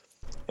Tidrow,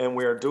 and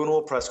we were doing a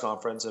little press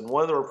conference, and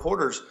one of the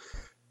reporters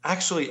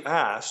actually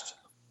asked,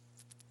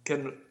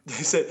 they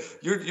said,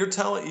 you're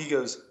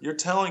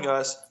telling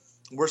us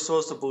we're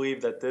supposed to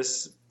believe that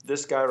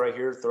this guy right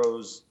here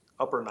throws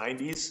upper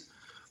 90s?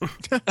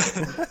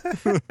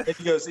 And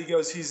he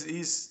goes,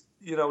 he's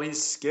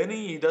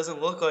skinny. He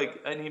doesn't look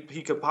like, and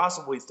he could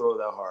possibly throw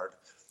that hard.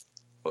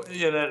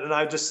 And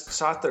I just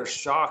sat there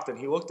shocked, and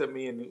he looked at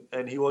me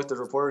and he looked at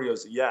the reporter. He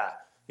goes, yeah.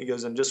 He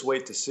goes, and just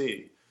wait to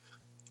see.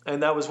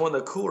 And that was one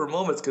of the cooler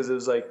moments because it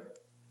was like,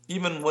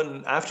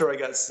 even after I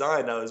got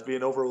signed, I was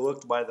being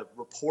overlooked by the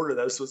reporter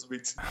that was supposed to be,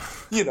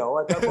 at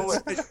that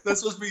moment, that's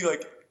supposed to be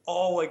like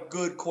all like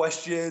good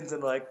questions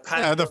and like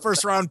the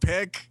first round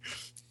pick.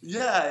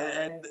 Yeah,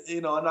 and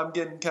and I'm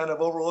getting kind of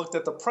overlooked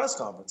at the press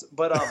conference,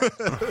 but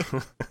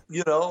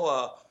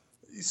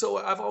so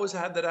I've always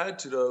had that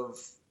attitude of,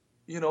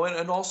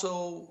 and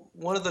also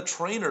one of the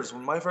trainers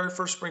when my very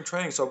first spring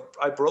training. So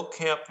I broke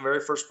camp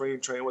very first spring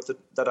training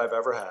that I've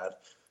ever had.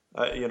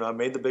 I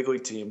made the big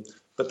league team.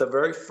 But the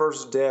very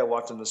first day I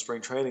walked into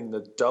spring training,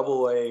 the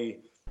AA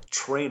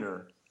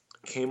trainer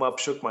came up,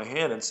 shook my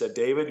hand, and said,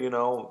 "David,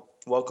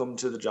 welcome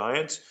to the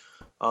Giants."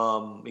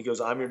 He goes,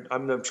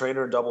 "I'm the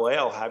trainer in AA.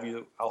 I'll have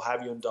you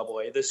in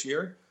AA this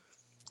year."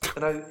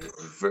 And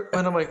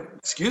I'm like,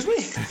 "Excuse me?"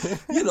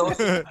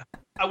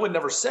 I would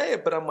never say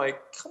it, but I'm like,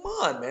 come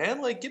on,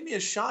 man, like give me a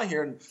shot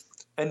here.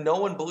 And no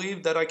one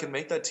believed that I could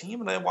make that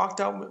team, and I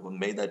walked out and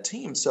made that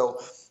team. So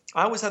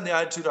I always had the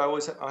attitude.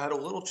 I had a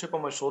little chip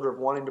on my shoulder of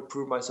wanting to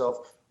prove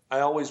myself. I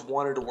always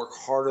wanted to work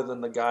harder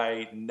than the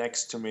guy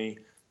next to me.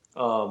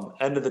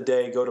 End of the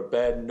day, go to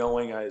bed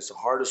knowing I was the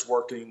hardest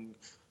working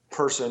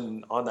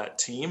person on that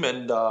team,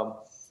 and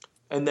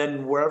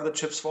then wherever the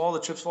chips fall, the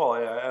chips fall.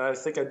 And I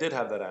think I did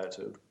have that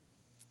attitude.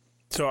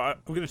 So I'm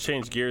going to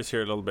change gears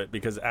here a little bit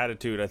because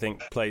attitude, I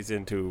think, plays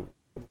into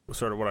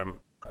sort of what I'm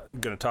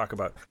going to talk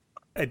about.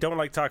 I don't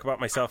like to talk about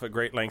myself at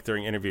great length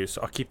during interviews,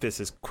 so I'll keep this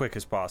as quick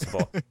as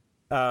possible.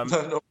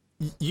 No.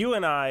 You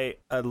and I,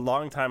 a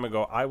long time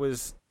ago, I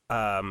was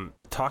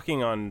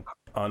talking on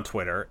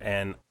Twitter,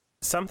 and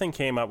something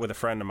came up with a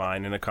friend of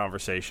mine in a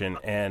conversation,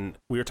 and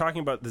we were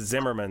talking about the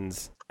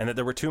Zimmermans and that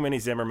there were too many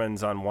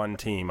Zimmermans on one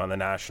team on the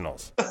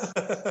Nationals.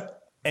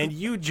 And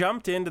you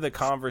jumped into the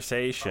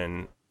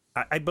conversation.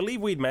 I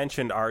believe we'd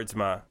mentioned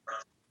Aardsma.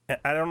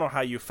 I don't know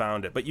how you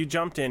found it, but you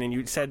jumped in and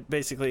you said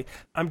basically,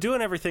 I'm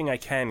doing everything I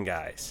can,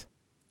 guys,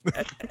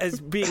 as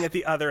being at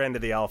the other end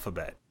of the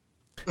alphabet.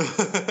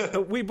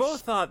 We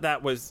both thought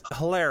that was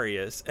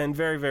hilarious and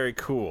very, very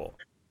cool.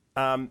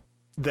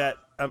 That,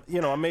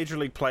 a major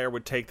league player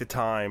would take the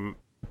time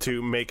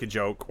to make a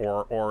joke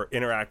or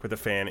interact with a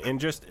fan in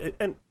just,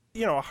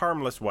 a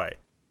harmless way.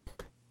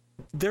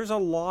 There's a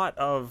lot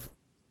of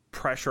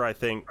pressure, I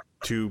think,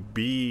 to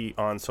be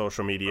on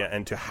social media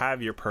and to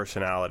have your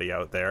personality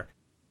out there.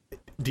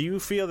 Do you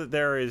feel that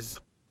there is,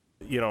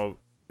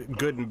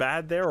 good and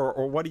bad there,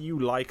 or what do you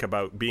like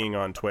about being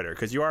on Twitter?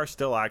 Because you are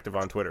still active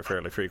on Twitter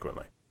fairly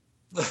frequently.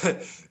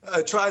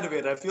 I try to be,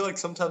 and I feel like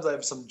sometimes I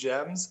have some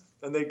gems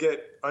and they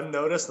get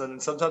unnoticed,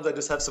 and sometimes I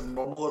just have some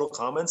normal little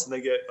comments and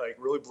they get like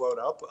really blown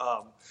up.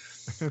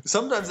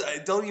 Sometimes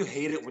don't you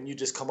hate it when you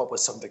just come up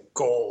with something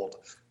gold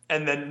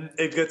and then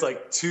it gets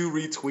like 2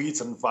 retweets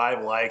and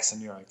 5 likes,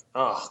 and you're like,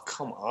 oh,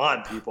 come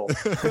on, people.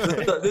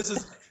 This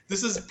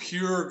is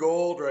pure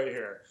gold right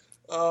here.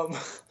 No,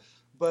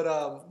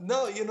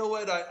 you know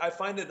what? I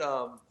find it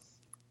a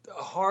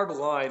hard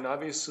line,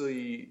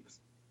 obviously,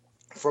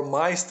 from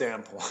my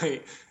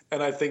standpoint,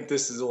 and I think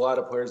this is a lot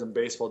of players in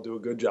baseball do a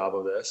good job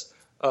of this,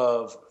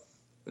 of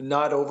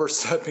not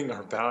overstepping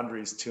our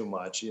boundaries too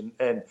much.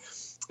 And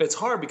it's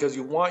hard because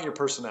you want your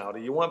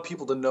personality. You want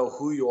people to know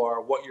who you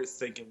are, what you're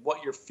thinking,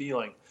 what you're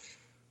feeling.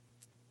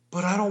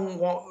 But I don't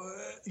want,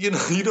 you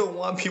don't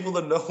want people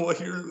to know what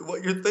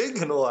you're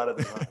thinking a lot of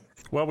the time.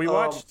 Well,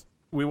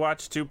 we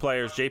watched 2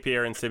 players, JP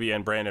Arancibia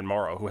and Brandon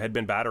Morrow, who had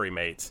been battery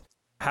mates,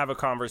 have a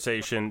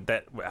conversation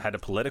that had a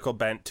political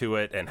bent to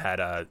it and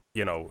had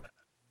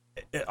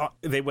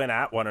they went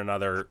at one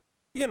another,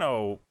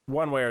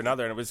 one way or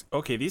another. And it was,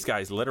 okay, these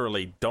guys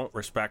literally don't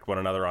respect one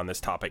another on this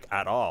topic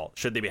at all.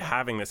 Should they be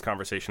having this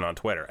conversation on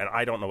Twitter? And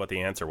I don't know what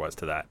the answer was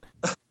to that.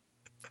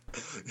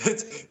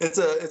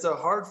 It's a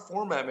hard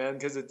format, man,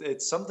 because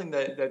it's something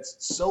that's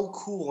so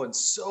cool and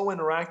so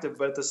interactive,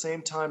 but at the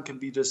same time can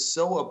be just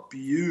so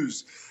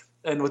abused.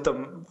 And with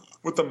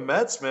the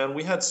Mets, man,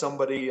 we had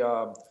somebody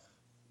go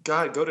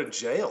to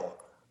jail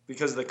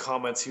because of the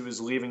comments he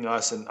was leaving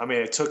us. And I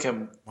mean, it took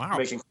him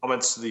making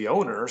comments to the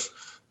owners,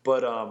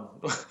 but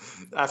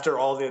after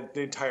all the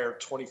entire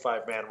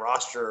 25-man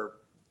roster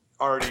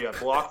already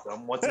blocked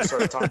them, once he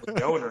started talking to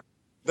the owner,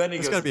 then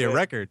it's got to be a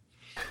record.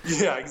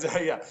 Yeah,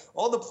 exactly. Yeah,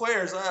 all the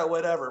players,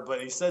 whatever.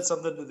 But he said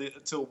something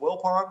to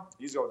Wilpon,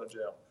 he's going to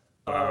jail.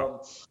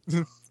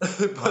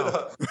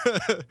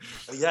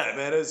 Yeah,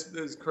 man,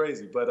 it's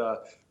crazy.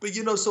 But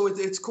so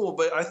it's cool.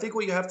 But I think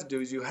what you have to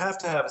do is you have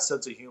to have a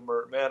sense of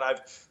humor, man.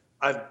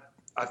 I've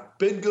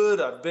been good.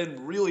 I've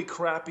been really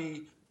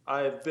crappy.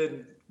 I've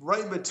been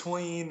right in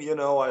between.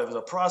 I was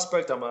a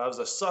prospect. I was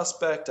a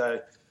suspect.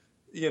 I'm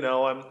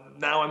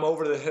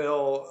over the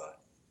hill.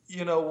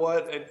 You know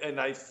what?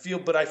 And I feel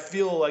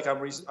like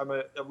I'm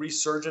a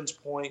resurgence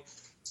point.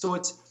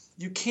 So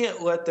you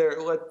can't let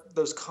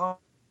those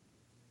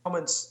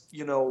comments,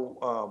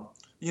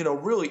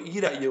 really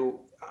eat at you.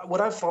 What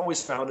I've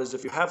always found is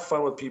if you have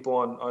fun with people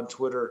on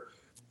Twitter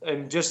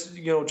and just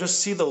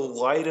see the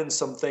light in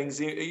some things,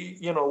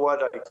 you know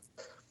what?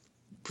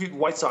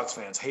 White Sox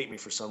fans hate me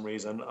for some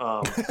reason.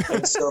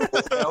 And so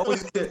I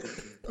always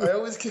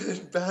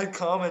get bad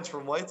comments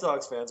from White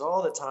Sox fans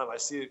all the time. I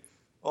see it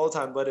all the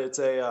time, but it's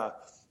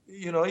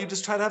you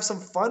just try to have some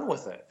fun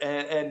with it.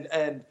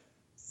 And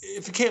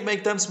if you can't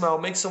make them smile,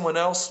 make someone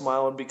else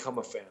smile and become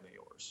a fan of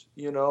yours.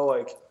 You know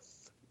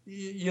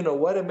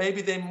what? And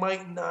maybe they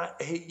might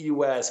not hate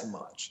you as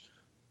much.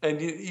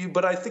 And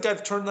but I think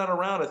I've turned that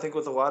around. I think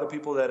with a lot of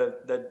people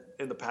that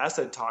in the past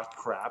had talked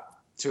crap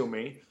to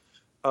me,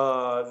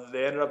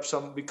 they ended up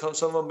some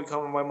of them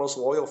becoming my most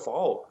loyal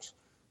followers.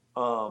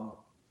 So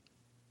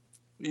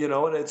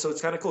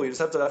it's kind of cool. You just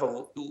have to have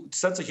a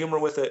sense of humor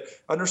with it.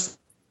 Understand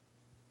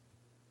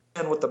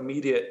what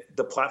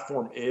the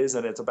platform is,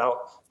 and it's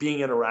about being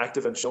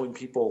interactive and showing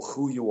people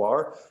who you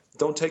are.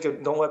 Don't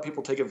let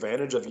people take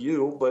advantage of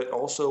you, but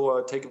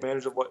also take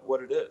advantage of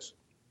what it is.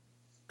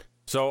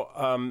 So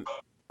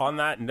on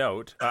that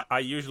note, I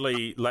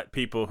usually let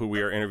people who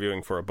we are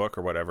interviewing for a book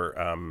or whatever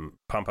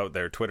pump out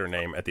their Twitter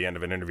name at the end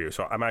of an interview.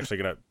 So I'm actually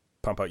going to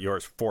pump out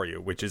yours for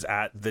you, which is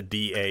at the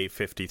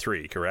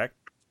DA53, correct?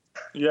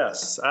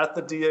 Yes, at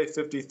the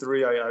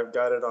DA53. I've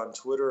got it on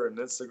Twitter and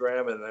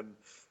Instagram,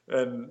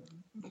 and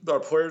our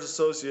Players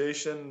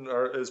Association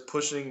is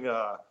pushing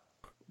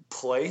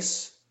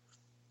Place,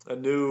 a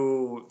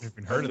new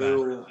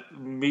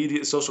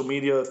social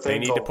media thing. They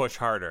need to push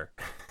harder.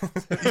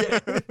 Yeah,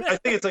 I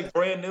think it's like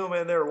brand new,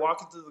 man. They were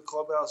walking through the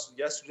clubhouse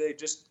yesterday.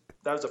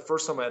 That was the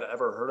first time I'd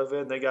ever heard of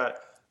it. And they got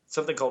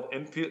something called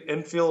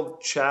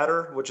infield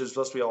chatter, which is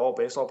supposed to be all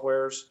baseball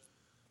players.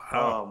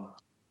 Wow.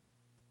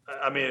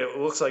 I mean, it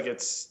looks like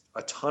it's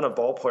a ton of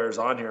ball players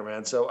on here,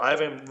 man. So I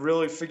haven't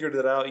really figured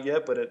it out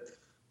yet, but it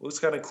looks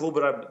kind of cool.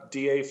 But I'm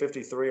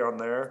DA53 on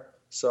there,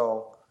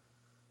 so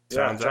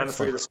yeah, I'm trying to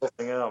figure this whole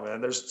thing out,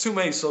 man. There's too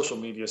many social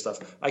media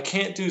stuff. I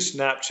can't do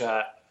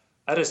Snapchat.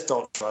 I just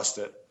don't trust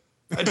it.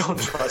 I don't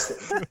trust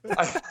it.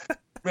 I feel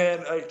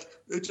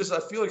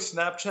like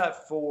Snapchat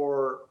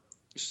for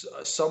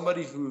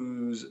somebody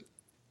who's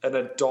an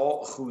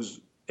adult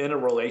who's in a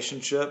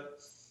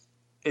relationship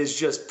is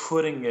just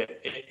putting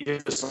you're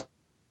just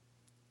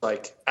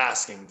like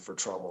asking for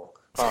trouble.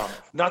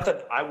 Not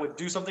that I would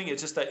do something.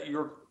 It's just that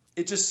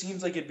it just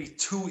seems like it'd be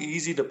too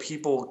easy to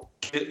people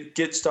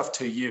get stuff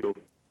to you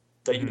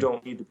that you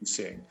don't need to be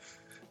seeing.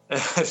 And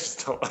I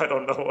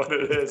don't know what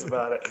it is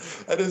about it.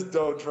 I just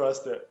don't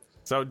trust it.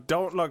 So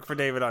don't look for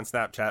David on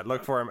Snapchat.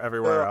 Look for him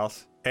everywhere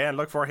else. And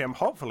look for him,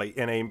 hopefully,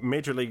 in a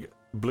Major League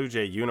Blue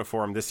Jay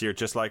uniform this year,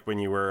 just like when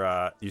you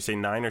were, you say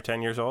 9 or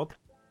 10 years old?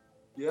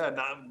 Yeah,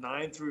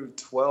 9 through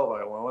 12,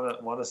 I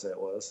want to say it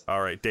was.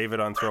 All right, David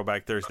on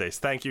Throwback Thursdays.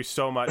 Thank you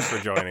so much for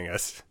joining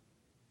us.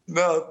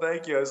 No,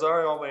 thank you.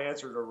 Sorry all my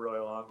answers are really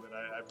long, but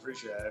I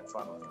appreciate it. I had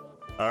fun with it.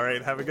 All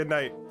right, have a good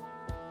night.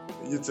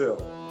 You too.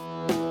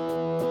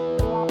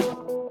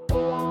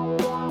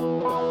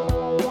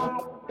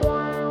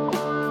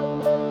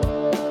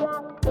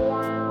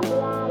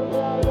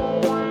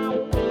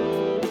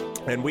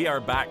 And we are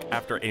back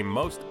after a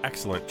most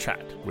excellent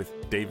chat with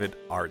David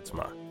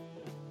Aardsma.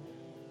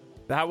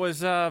 That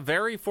was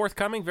very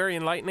forthcoming, very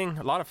enlightening,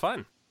 a lot of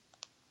fun.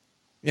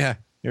 Yeah,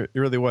 it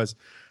really was.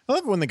 I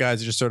love it when the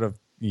guys are just sort of,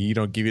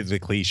 give you the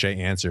cliche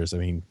answers. I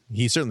mean,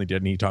 he certainly did,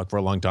 and he talked for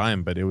a long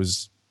time, but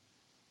it's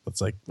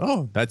like,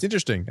 oh, that's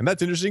interesting, and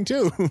that's interesting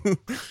too.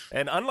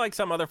 And unlike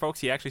some other folks,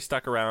 he actually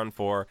stuck around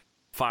for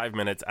 5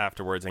 minutes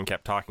afterwards and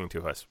kept talking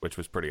to us, which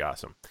was pretty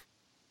awesome.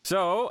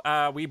 So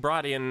we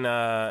brought in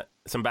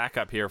some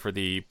backup here for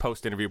the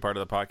post-interview part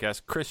of the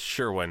podcast. Chris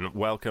Sherwin,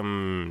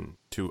 welcome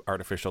to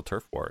Artificial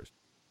Turf Wars.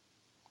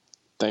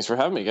 Thanks for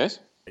having me, guys.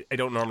 I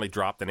don't normally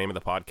drop the name of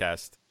the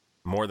podcast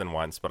more than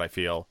once, but I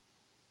feel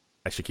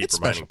I should keep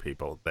reminding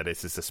people that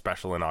this is a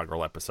special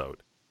inaugural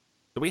episode.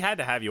 So we had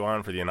to have you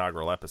on for the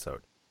inaugural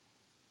episode.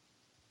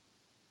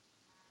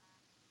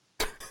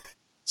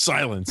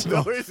 Silence.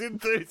 Noah's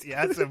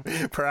enthusiasm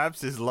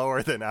perhaps is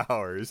lower than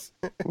ours.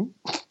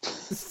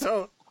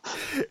 So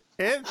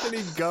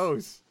Anthony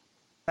Ghost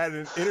had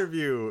an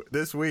interview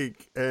this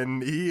week,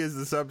 and he is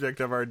the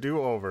subject of our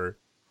do-over.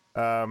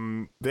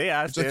 They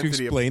asked Anthony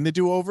to explain the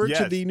do-over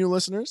to the new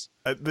listeners.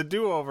 The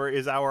do-over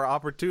is our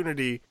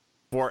opportunity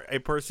for a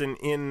person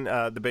in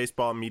the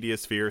baseball media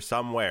sphere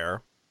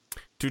somewhere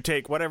to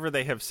take whatever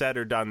they have said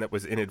or done that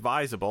was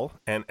inadvisable,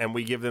 and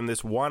we give them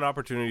this one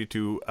opportunity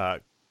to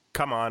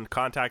come on,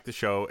 contact the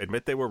show,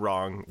 admit they were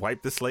wrong,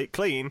 wipe the slate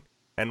clean,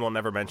 and we'll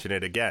never mention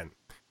it again.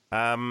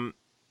 I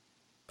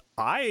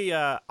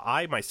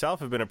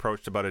myself have been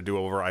approached about a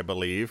do-over, I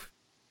believe,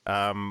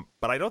 but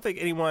I don't think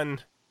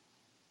anyone's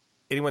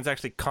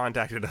actually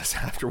contacted us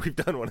after we've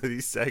done one of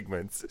these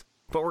segments.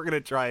 But we're going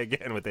to try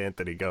again with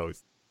Anthony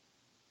Ghost.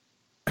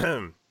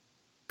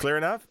 Clear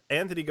enough?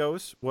 Anthony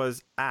Ghost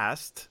was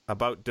asked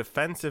about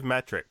defensive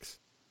metrics,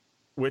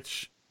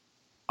 which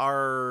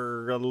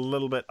are a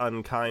little bit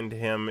unkind to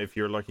him if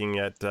you're looking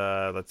at,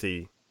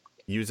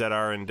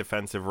 UZR and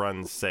defensive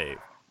runs saved.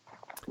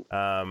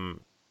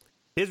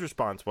 His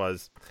response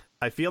was,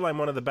 I feel I'm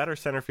one of the better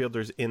center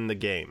fielders in the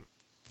game.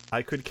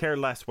 I could care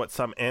less what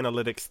some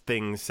analytics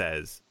thing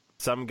says.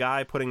 Some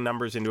guy putting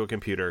numbers into a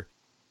computer.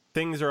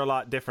 Things are a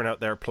lot different out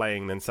there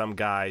playing than some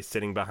guy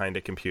sitting behind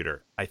a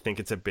computer. I think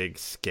it's a big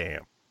scam.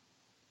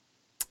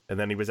 And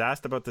then he was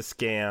asked about the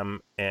scam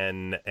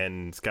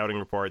and scouting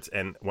reports,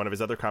 and one of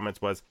his other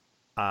comments was,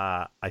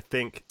 I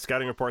think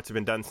scouting reports have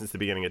been done since the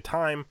beginning of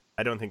time.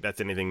 I don't think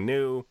that's anything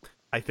new.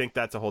 I think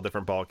that's a whole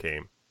different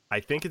ballgame. I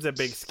think it's a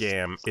big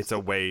scam. It's a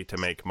way to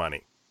make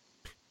money.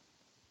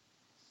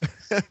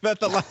 That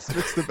the last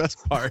bit's the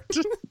best part.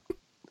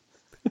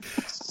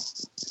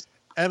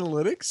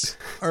 Analytics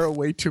are a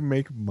way to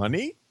make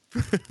money?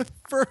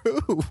 For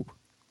who?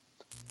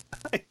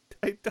 I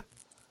don't...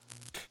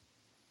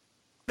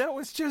 That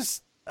was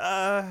just,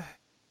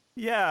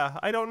 yeah,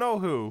 I don't know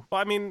who.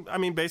 Well, I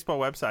mean, baseball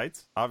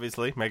websites,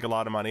 obviously, make a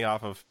lot of money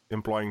off of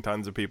employing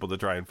tons of people to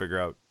try and figure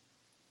out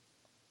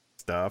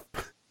stuff.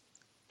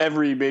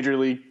 Every Major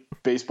League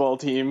Baseball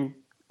team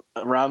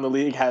around the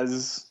league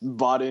has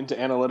bought into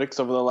analytics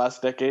over the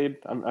last decade.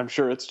 I'm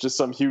sure it's just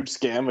some huge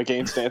scam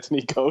against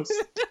Anthony Ghost.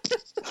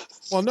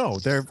 Well, no,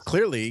 they're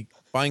clearly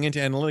buying into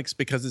analytics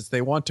because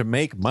they want to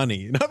make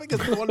money, not because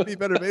they want to be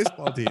better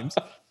baseball teams.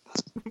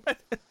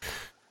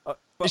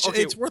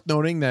 It's worth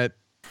noting that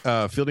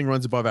fielding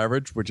runs above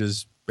average, which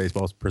is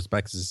baseball's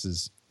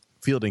prospectus's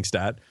fielding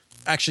stat,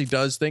 actually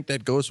does think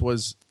that Ghost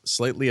was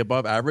slightly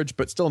above average,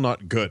 but still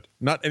not good.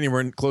 Not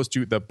anywhere close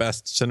to the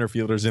best center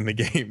fielders in the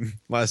game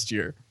last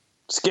year.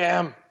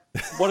 Scam.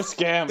 What a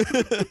scam.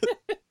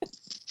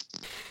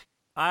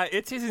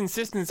 It's his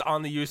insistence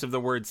on the use of the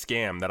word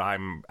scam that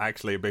I'm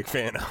actually a big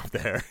fan of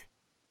there.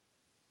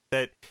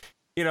 That,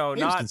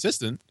 not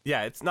consistent.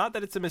 Yeah, it's not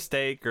that it's a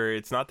mistake or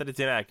it's not that it's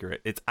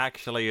inaccurate. It's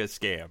actually a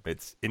scam.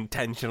 It's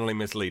intentionally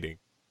misleading.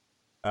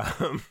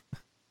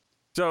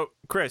 So,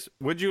 Chris,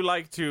 would you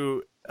like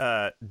to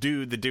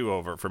do the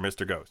do-over for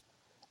Mr. Ghost?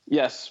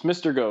 Yes,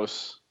 Mr.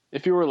 Ghost,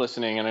 if you were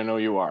listening, and I know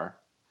you are,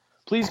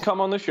 please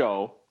come on the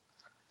show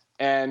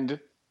and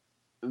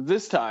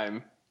this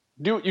time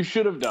do what you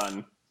should have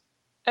done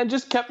and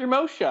just kept your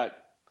mouth shut.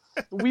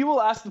 We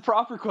will ask the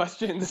proper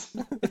questions.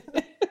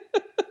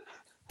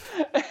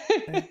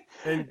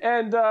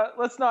 And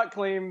let's not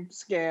claim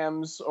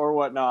scams or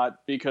whatnot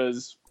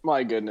because,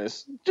 my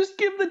goodness, just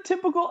give the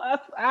typical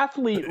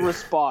athlete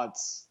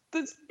response.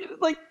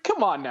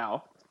 Come on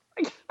now.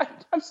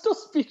 I'm still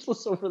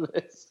speechless over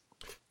this.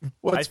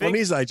 What's funny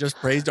is I just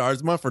praised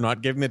Aardsma for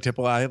not giving the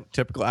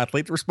typical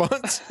athlete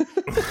response.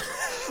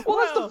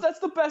 Well, that's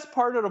the best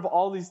part out of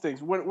all these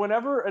things.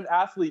 Whenever an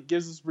athlete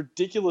gives this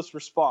ridiculous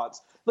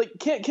response,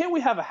 can't we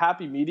have a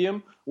happy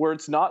medium where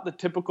it's not the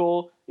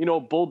typical,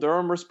 Bull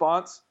Durham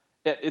response?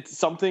 It's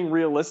something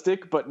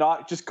realistic, but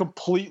not just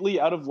completely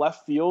out of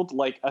left field,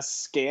 like a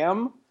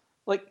scam.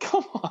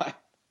 Come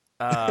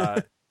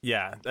on.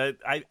 Yeah,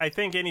 I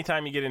think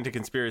anytime you get into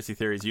conspiracy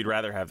theories, you'd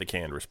rather have the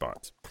canned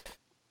response.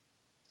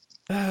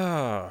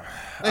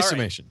 Nice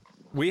summation.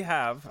 We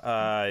have,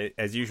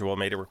 as usual,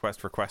 made a request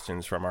for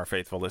questions from our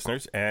faithful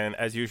listeners, and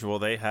as usual,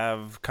 they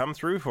have come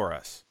through for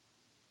us.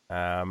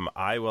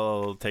 I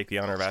will take the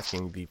honor of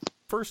asking the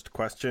first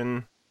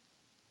question.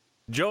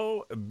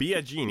 Joe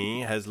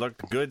Biagini has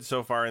looked good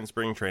so far in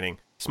spring training.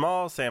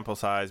 Small sample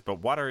size, but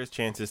what are his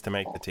chances to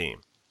make the team?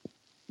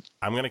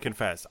 I'm going to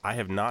confess, I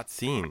have not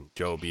seen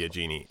Joe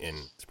Biagini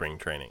in spring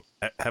training.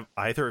 Have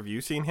either of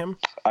you seen him?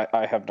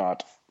 I have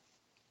not.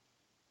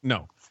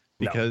 No,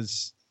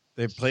 because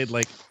they've played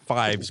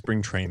 5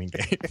 spring training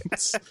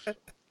games.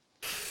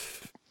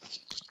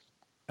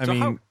 I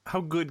mean, how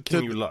good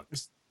can you look?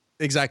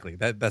 Exactly.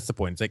 That's the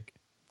point. It's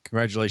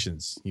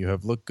congratulations. You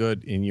have looked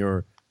good in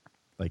your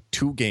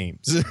 2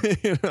 games.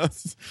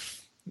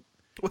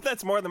 Well,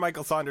 that's more than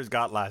Michael Saunders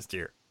got last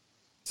year.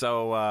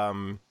 So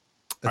I'm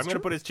going to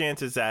put his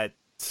chances at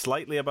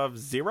slightly above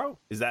 0.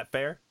 Is that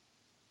fair?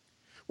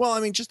 Well, I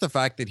mean, just the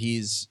fact that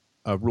he's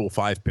a Rule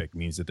 5 pick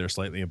means that they're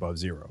slightly above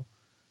 0.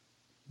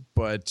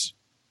 But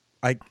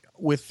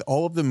with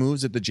all of the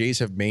moves that the Jays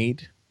have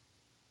made,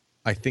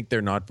 I think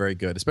they're not very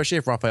good. Especially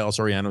if Rafael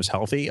Soriano's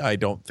healthy, I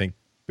don't think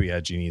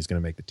Biagini is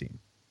going to make the team.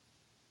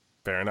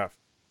 Fair enough.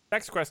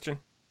 Next question.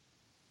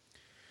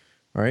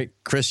 All right,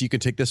 Chris, you can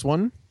take this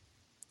one.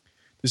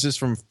 This is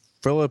from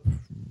Philip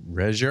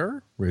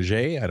Reger,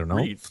 I don't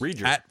know.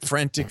 Reger. At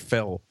Frantic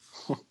Phil.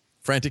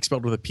 Frantic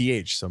spelled with a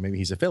PH, so maybe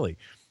he's a Philly.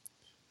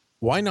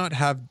 Why not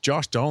have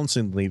Josh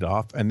Donaldson lead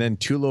off and then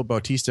Tulo,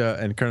 Bautista,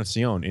 and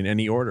Encarnacion in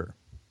any order?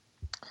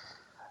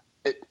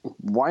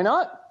 Why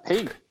not?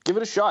 Hey, give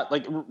it a shot.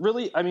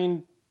 Really, I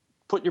mean,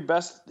 put your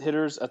best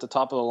hitters at the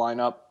top of the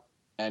lineup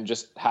and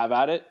just have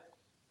at it.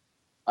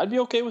 I'd be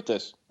okay with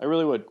this. I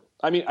really would.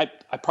 I mean,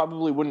 I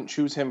probably wouldn't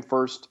choose him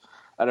first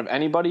out of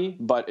anybody,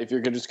 but if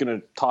you're just going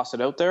to toss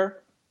it out there,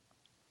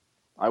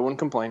 I wouldn't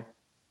complain.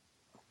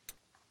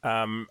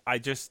 I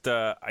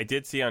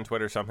did see on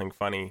Twitter something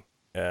funny.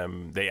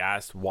 They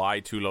asked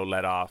why Tulo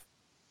led off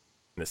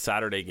in the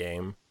Saturday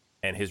game,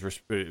 and his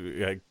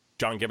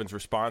John Gibbons'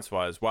 response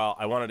was, "Well,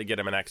 I wanted to get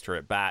him an extra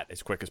at bat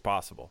as quick as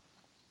possible."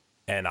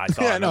 And I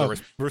saw another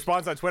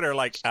response on Twitter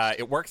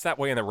it works that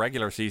way in the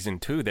regular season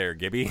too, there,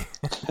 Gibby.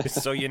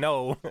 Just so you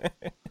know.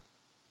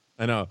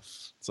 I know.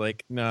 It's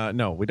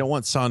no, we don't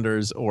want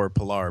Saunders or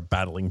Pilar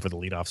battling for the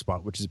leadoff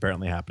spot, which is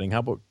apparently happening. How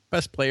about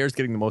best players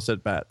getting the most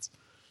at bats?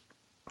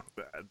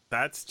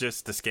 That's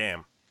just a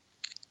scam.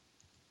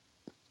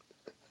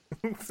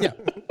 Yeah.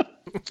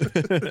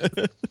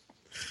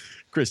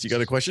 Chris, you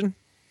got a question?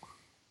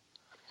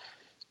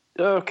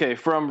 Okay,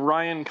 from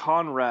Ryan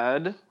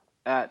Conrad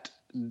at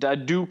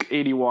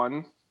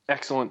Daduke81.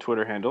 Excellent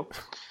Twitter handle.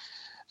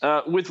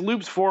 With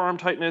Loop's forearm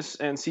tightness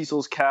and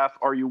Cecil's calf,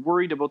 are you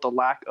worried about the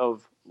lack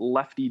of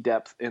lefty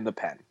depth in the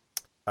pen?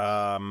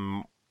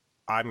 I'm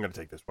going to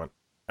take this one.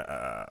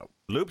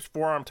 Loop's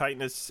forearm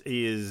tightness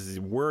is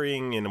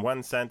worrying in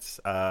one sense,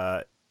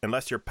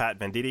 unless you're Pat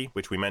Venditti,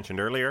 which we mentioned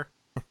earlier.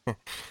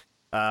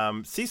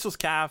 Cecil's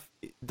calf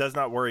does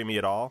not worry me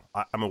at all.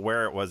 I'm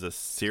aware it was a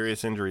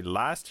serious injury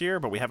last year,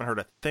 but we haven't heard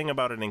a thing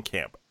about it in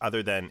camp,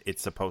 other than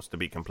it's supposed to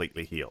be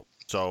completely healed.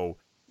 So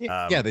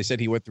Yeah, they said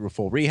he went through a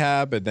full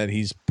rehab and that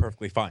he's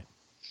perfectly fine.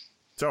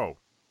 So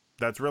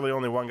that's really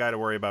only one guy to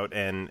worry about,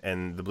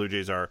 and the Blue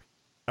Jays are,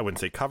 I wouldn't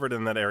say covered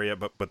in that area,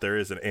 but there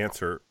is an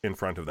answer in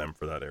front of them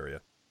for that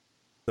area.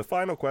 The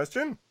final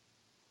question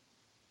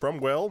from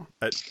Will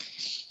at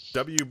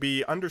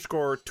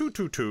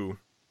WB_222.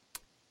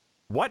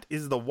 What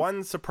is the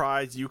one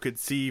surprise you could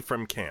see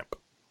from camp?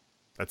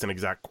 That's an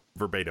exact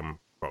verbatim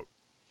quote.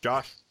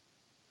 Josh?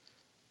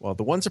 Well,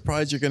 the one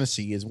surprise you're going to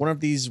see is one of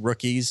these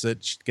rookies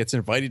that gets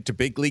invited to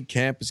big league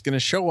camp is going to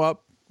show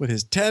up with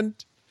his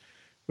tent,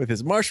 with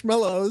his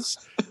marshmallows,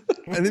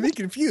 and then be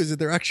confused that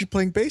they're actually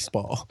playing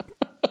baseball.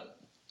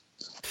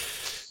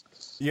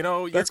 You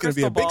know, that's going to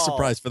be a big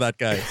surprise for that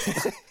guy.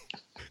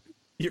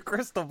 Your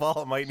crystal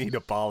ball might need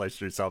a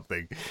polish or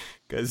something,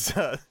 because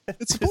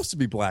it's supposed to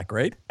be black,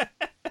 right?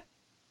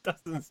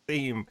 Doesn't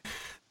seem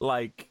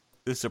like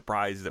the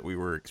surprise that we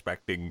were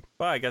expecting.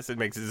 Well, I guess it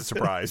makes it a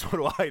surprise.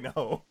 What do I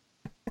know?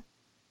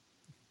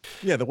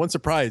 Yeah, the one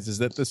surprise is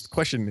that this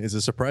question is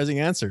a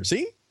surprising answer.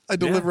 See? I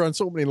deliver on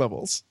so many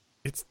levels.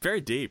 It's very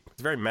deep.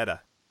 It's very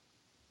meta.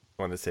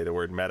 I want to say the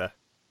word meta.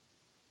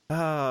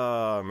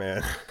 Oh,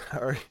 man.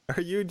 Are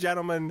you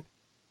gentlemen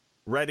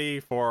ready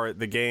for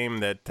the game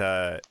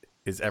that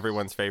is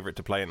everyone's favorite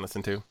to play and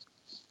listen to?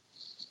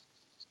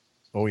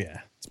 Oh, yeah.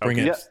 Let's bring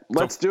it. Yeah,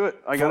 let's do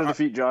it. I got to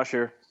defeat Josh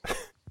here.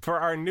 For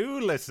our new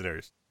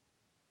listeners,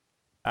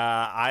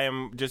 I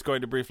am just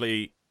going to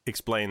briefly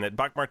explain that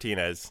Buck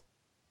Martinez,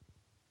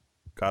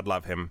 God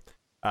love him,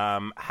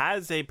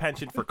 has a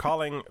penchant for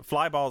calling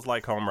fly balls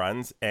like home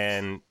runs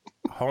and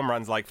home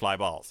runs like fly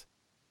balls.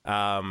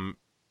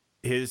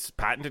 His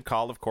patented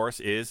call, of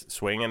course, is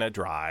swing and a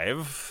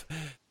drive.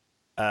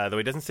 Though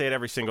he doesn't say it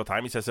every single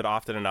time. He says it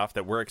often enough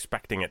that we're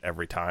expecting it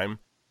every time.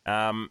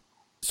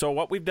 So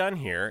what we've done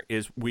here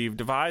is we've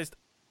devised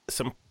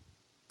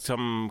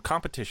some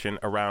competition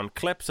around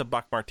clips of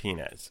Buck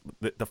Martinez.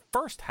 The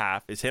first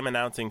half is him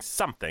announcing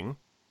something,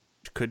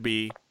 which could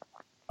be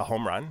a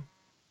home run,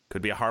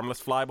 could be a harmless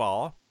fly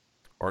ball,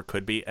 or it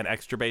could be an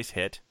extra base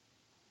hit.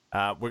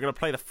 We're going to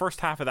play the first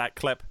half of that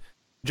clip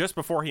just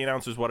before he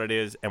announces what it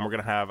is, and we're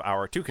going to have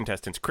our two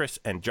contestants, Chris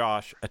and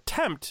Josh,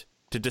 attempt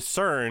to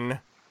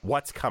discern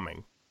what's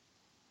coming.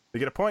 They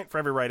get a point for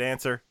every right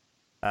answer,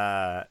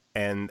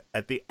 and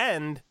at the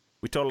end,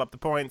 we total up the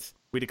points.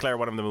 We declare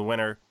one of them the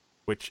winner,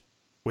 which,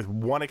 with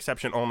one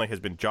exception only,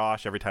 has been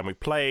Josh every time we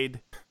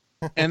played.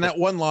 And that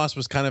one loss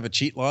was kind of a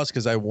cheat loss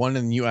because I won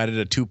and you added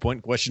a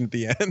 2-point question at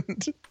the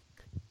end.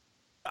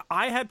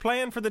 I had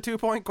planned for the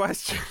 2-point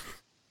question.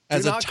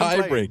 As a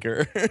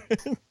tiebreaker.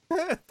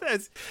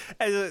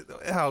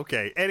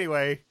 Okay.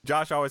 Anyway,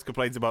 Josh always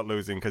complains about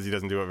losing because he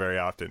doesn't do it very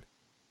often.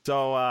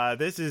 So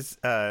this is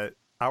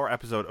our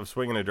episode of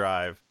Swing and a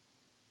Drive.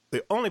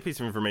 The only piece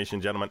of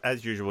information, gentlemen,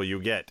 as usual, you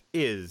get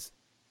is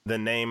the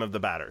name of the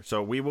batter.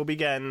 So we will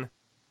begin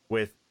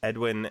with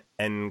Edwin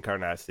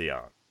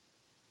Encarnacion.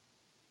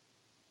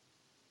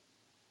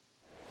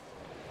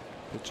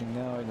 Pitching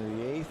now into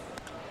the eighth.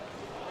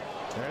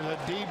 There's a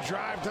deep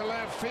drive to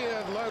left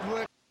field.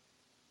 Ludwig.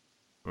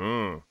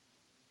 It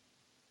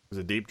was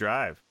a deep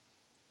drive.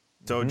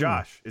 So,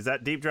 Josh, is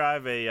that deep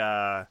drive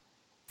a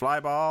fly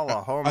ball,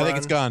 a home run? I think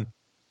it's gone.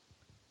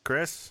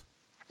 Chris?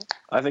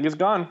 I think it's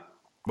gone.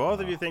 Both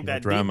of you think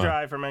that deep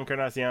drive from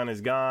Encarnacion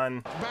is gone.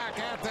 Back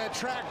at that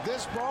track.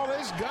 This ball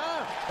is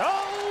gone.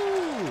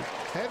 Oh!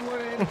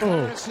 Edwin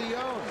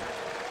Encarnacion.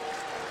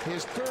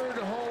 His third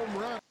home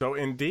run. So,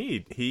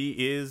 indeed,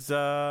 he is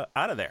out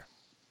of there.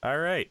 All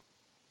right.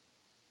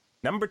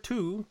 Number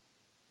 2,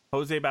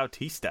 Jose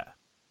Bautista.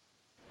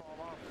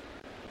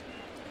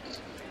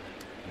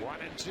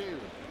 1-2.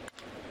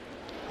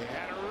 He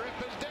had a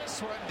rip at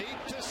this one,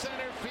 deep to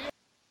center field.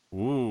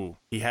 Ooh,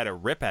 he had a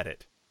rip at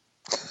it.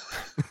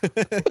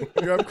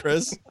 You're up,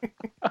 Chris.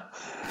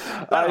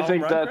 I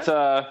think that's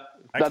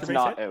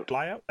not hit? out.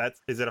 Fly out?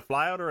 Is it a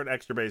fly out or an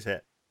extra base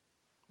hit?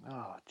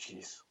 Oh,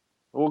 jeez.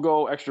 We'll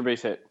go extra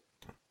base hit.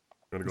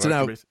 It's an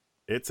out.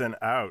 It's an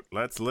out.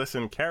 Let's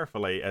listen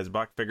carefully as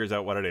Buck figures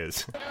out what it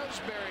is.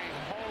 Ellsbury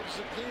holds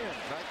it in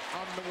right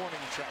on the warning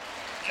track.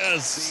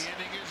 Yes. The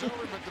inning is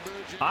over, but the Blue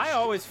Jays. I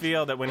always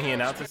feel that when he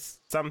announces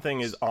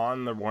something is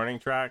on the warning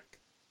track,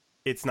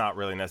 it's not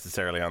really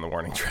necessarily on the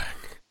warning track.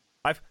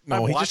 I've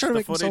he's just trying to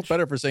make footage. himself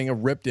better for saying I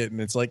ripped it and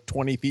it's like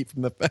 20 feet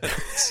from the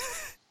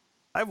fence.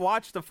 I've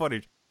watched the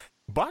footage.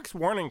 Buck's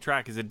warning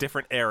track is a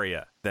different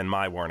area than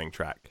my warning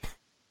track.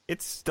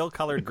 It's still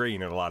colored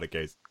green in a lot of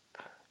cases.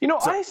 You know,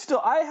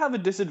 I have a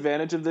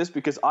disadvantage of this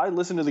because I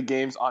listen to the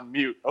games on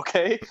mute,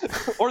 okay?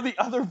 Or the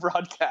other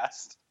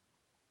broadcast.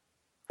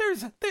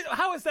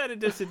 How is that a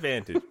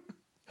disadvantage?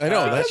 I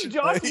know. Because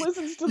Josh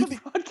listens to the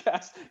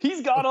broadcast.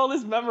 He's got all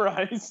this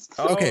memorized.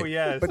 Okay, oh,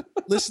 yes. But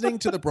listening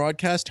to the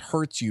broadcast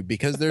hurts you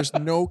because there's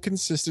no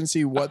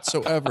consistency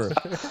whatsoever.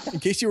 In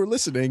case you were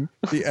listening,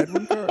 the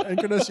Edwin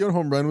Encarnacion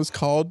home run was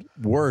called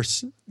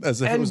worse.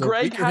 As if it was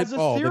Greg a weaker has hit a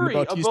ball than the theory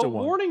Bautista about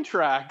one. warning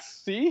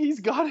tracks. See,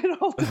 he's got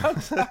it all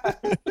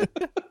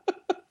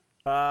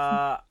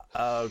down.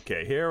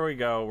 Okay, here we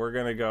go. We're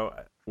going to go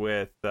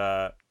with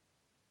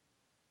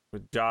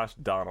with Josh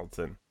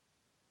Donaldson.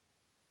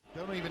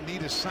 Don't even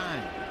need a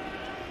sign.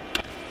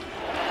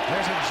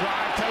 There's a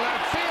drive to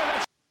left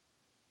field.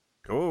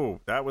 Oh,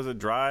 that was a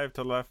drive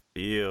to left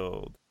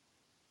field.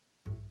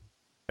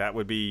 That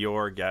would be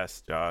your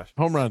guess, Josh.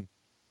 Home run.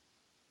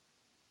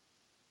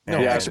 No,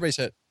 Yeah. extra base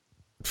hit.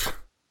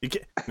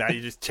 Now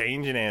you're just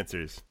changing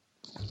answers.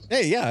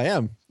 Hey, yeah, I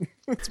am.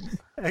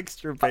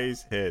 Extra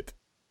base hit.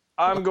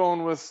 I'm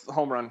going with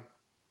home run.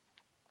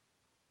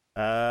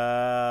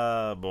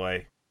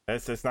 Boy.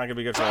 That's not going to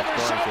be good for that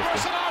scoring Shot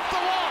system. off the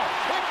wall.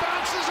 It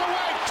bounces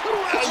away. 2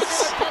 runs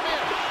are going to come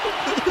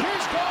in.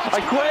 Here's Goss. I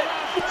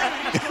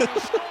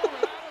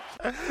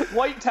quit.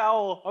 White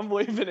towel. I'm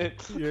waving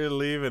it. You're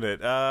leaving it.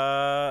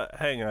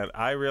 Hang on.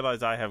 I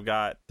realize I have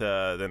got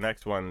the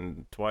next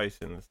one twice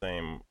in the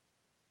same.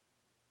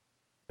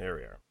 There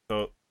we are.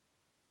 So,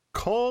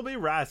 Colby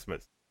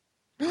Rasmus.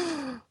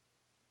 You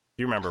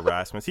remember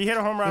Rasmus? He hit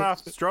a home run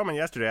off Stroman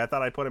yesterday. I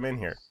thought I'd put him in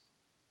here.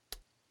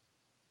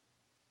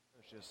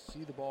 Just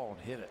see the ball and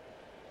hit it.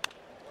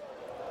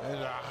 There's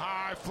a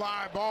high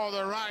fly ball to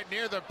the right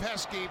near the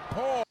pesky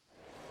pole.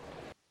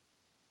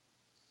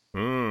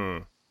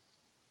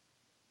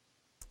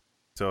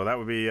 So that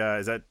would be,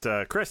 is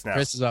that Chris now?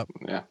 Chris is up.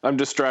 Yeah, I'm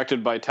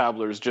distracted by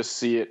tabblers. Just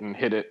see it and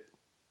hit it.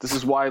 This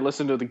is why I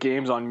listen to the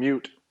games on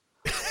mute.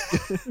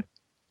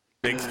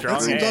 Big strong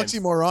That seems hands.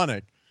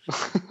 oxymoronic.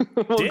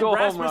 We'll Did go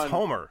Rasmus home run.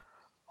 homer?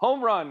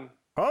 Home run.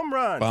 Home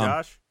run, Bomb.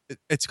 Josh.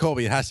 It's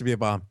Colby. It has to be a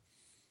bomb.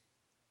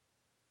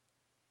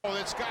 Oh,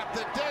 it's got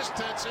the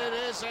distance. It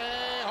is a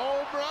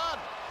home run.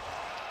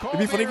 It'd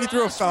be funny if you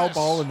threw a foul Rasmus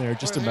ball in there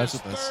just to with mess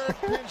his with us. third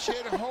pinch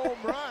hit home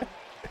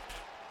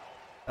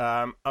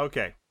run.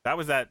 Okay. That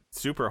was that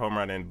super home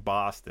run in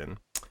Boston.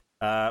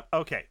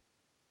 Okay.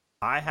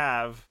 I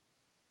have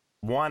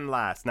one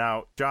last.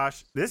 Now,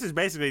 Josh, this is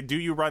basically, do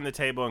you run the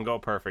table and go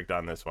perfect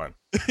on this one?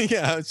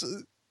 Yeah,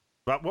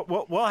 But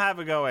we'll have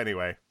a go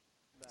anyway.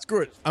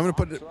 screw it. I'm going to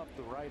put it. Off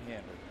the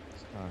right-hander.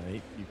 All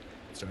right, you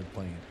started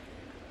playing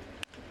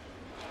it.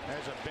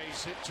 There's a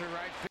base hit to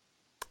right field.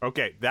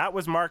 Okay, that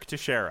was Mark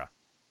Teixeira.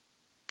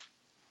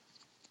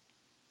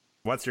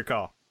 What's your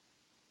call?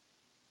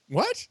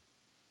 What?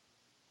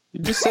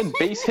 You just said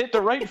base hit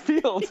to right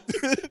field.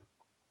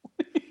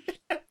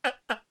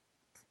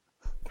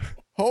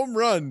 Home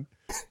run.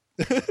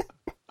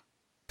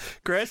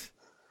 Chris?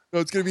 No,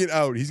 it's going to be an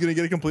out. He's going to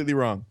get it completely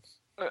wrong.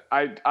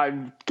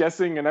 I'm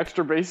guessing an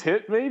extra base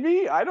hit,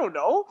 maybe? I don't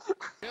know.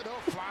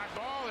 Fly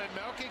ball and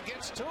Melky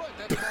gets to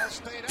it. That ball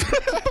stayed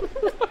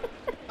out.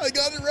 I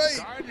got it right.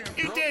 Gardner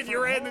You broke did. You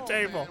from ran the home,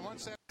 table. and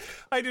once that-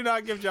 I do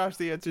not give Josh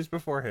the answers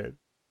beforehand.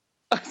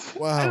 I don't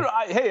know. Wow.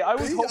 I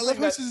was I hoping like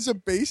how that, this is a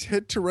base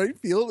hit to right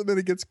field and then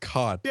it gets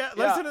caught. Yeah,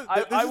 yeah, listen to I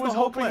this. I is the was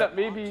whole hoping clip. that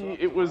maybe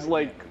it was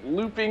like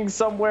looping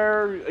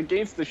somewhere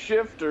against the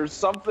shift or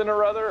something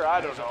or other. I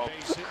don't know.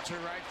 Base hit to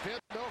right field.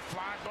 No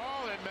fly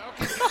ball and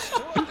Melky gets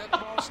to it. That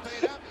ball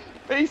stayed out.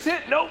 Base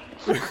hit? Nope.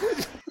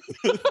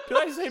 Did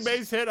I say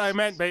base hit? I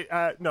meant base.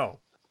 No,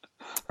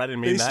 I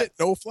didn't mean Base that. hit,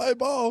 no fly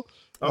ball.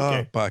 Okay.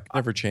 Oh, Buck,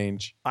 never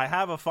change. I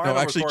have a final.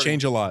 No, actually recording.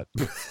 change a lot.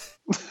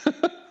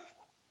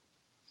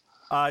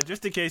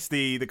 Just in case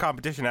the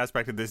competition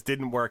aspect of this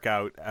didn't work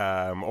out,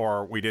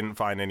 or we didn't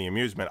find any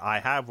amusement, I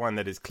have one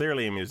that is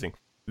clearly amusing.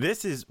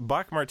 This is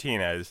Buck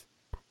Martinez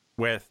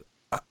with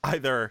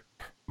either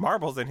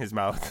marbles in his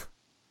mouth,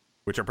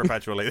 which are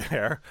perpetually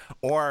there,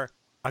 or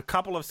a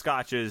couple of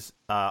scotches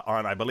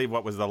on, I believe,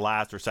 what was the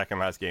last or second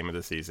last game of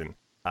the season,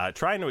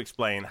 trying to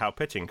explain how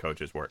pitching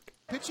coaches work.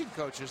 Pitching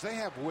coaches, they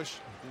have wish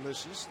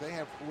lists. They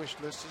have wish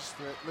lists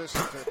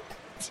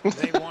that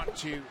they want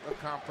to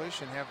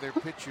accomplish and have their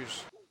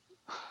pitchers.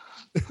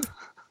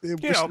 They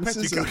have You know, wish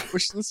lists Pepsi and Cola.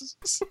 wish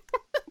lists.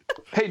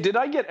 Hey, did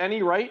I get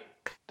any right?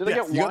 Did I Yes,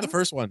 get one? You got the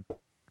first one.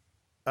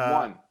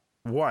 One.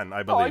 One, I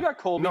Oh, believe. I got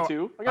Colby No,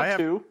 too. I got have,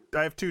 two.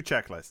 I have two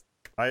checklists.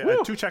 I Woo.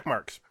 have two check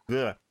marks.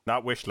 Ugh,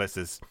 not wish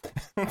lists.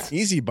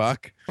 Easy,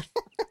 Buck.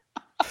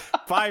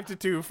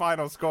 5-2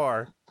 final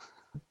score.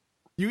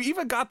 You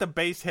even got the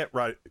base hit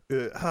right.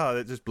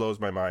 That just blows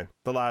my mind.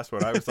 The last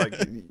one, I was like,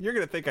 you're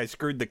going to think I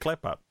screwed the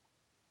clip up.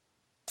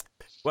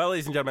 Well,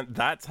 ladies and gentlemen,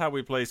 that's how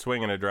we play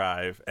Swing and a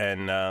Drive.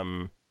 And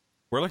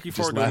we're looking Just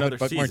forward to laugh another at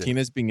Buck season.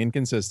 Martinez being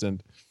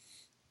inconsistent.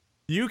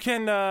 You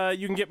can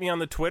get me on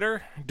the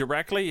Twitter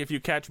directly if you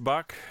catch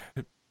Buck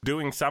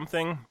doing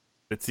something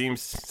that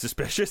seems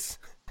suspicious.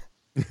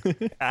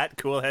 At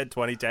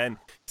Coolhead2010.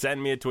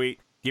 Send me a tweet.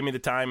 Give me the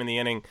time in the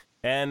inning.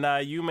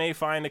 And you may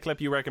find a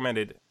clip you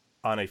recommended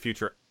on a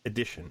future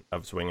edition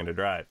of Swing and a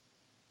Drive.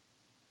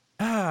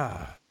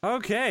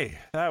 Okay.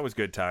 That was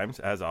good times,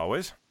 as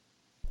always.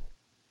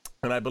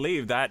 And I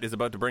believe that is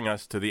about to bring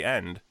us to the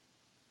end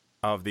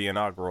of the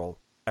inaugural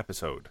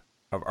episode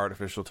of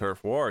Artificial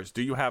Turf Wars.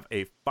 Do you have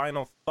a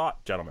final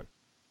thought, gentlemen?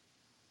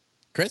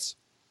 Chris?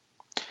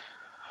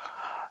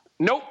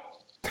 Nope.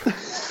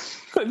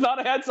 I thought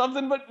I had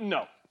something, but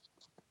no.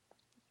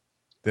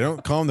 They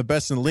don't call him the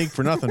best in the league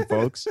for nothing,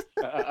 folks.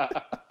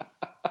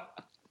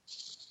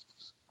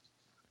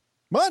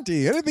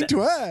 Monty, anything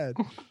to add?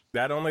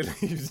 That only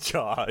leaves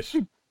Josh.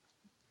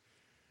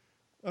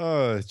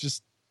 It's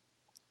just,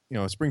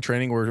 spring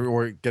training,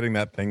 we're getting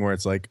that thing where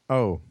it's like,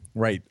 oh,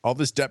 right, all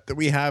this depth that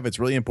we have, it's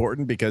really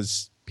important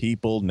because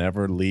people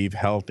never leave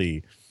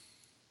healthy.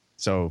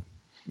 So,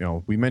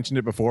 we mentioned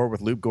it before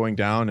with Loop going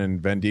down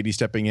and Venditti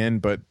stepping in,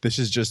 but this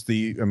is just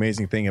the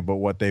amazing thing about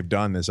what they've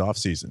done this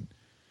offseason.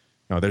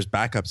 There's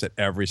backups at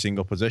every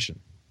single position.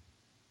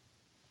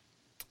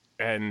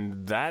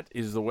 And that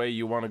is the way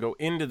you want to go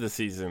into the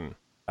season,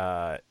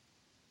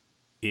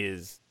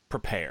 is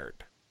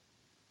prepared.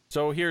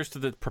 So here's to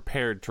the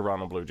prepared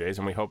Toronto Blue Jays,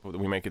 and we hope that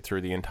we make it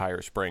through the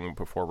entire spring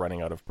before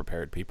running out of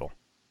prepared people.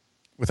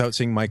 Without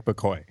seeing Mike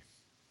McCoy.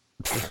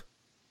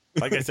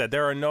 Like I said,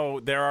 there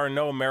are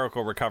no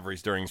miracle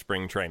recoveries during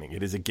spring training.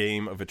 It is a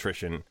game of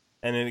attrition,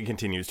 and then it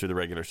continues through the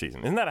regular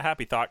season. Isn't that a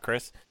happy thought,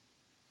 Chris?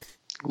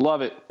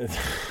 Love it.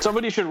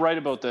 Somebody should write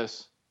about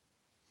this.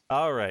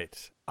 All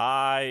right.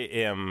 I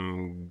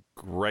am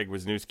Greg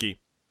Wisniewski.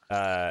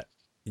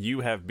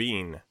 You have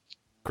been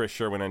Chris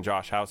Sherwin and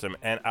Josh Howsam,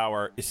 and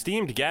our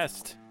esteemed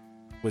guest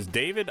was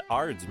David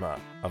Aardsma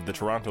of the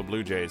Toronto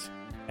Blue Jays,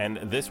 and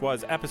this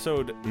was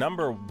episode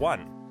number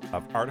 1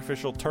 of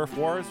Artificial Turf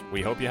Wars.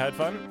 We hope you had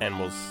fun, and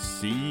we'll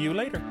see you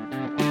later.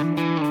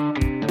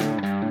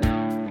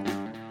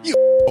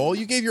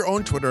 You gave your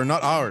own Twitter,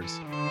 not ours.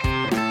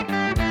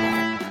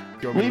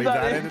 You want me to leave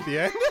that in at the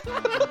end?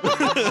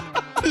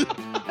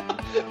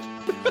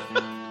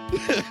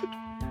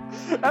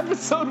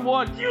 Episode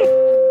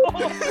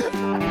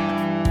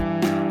 1.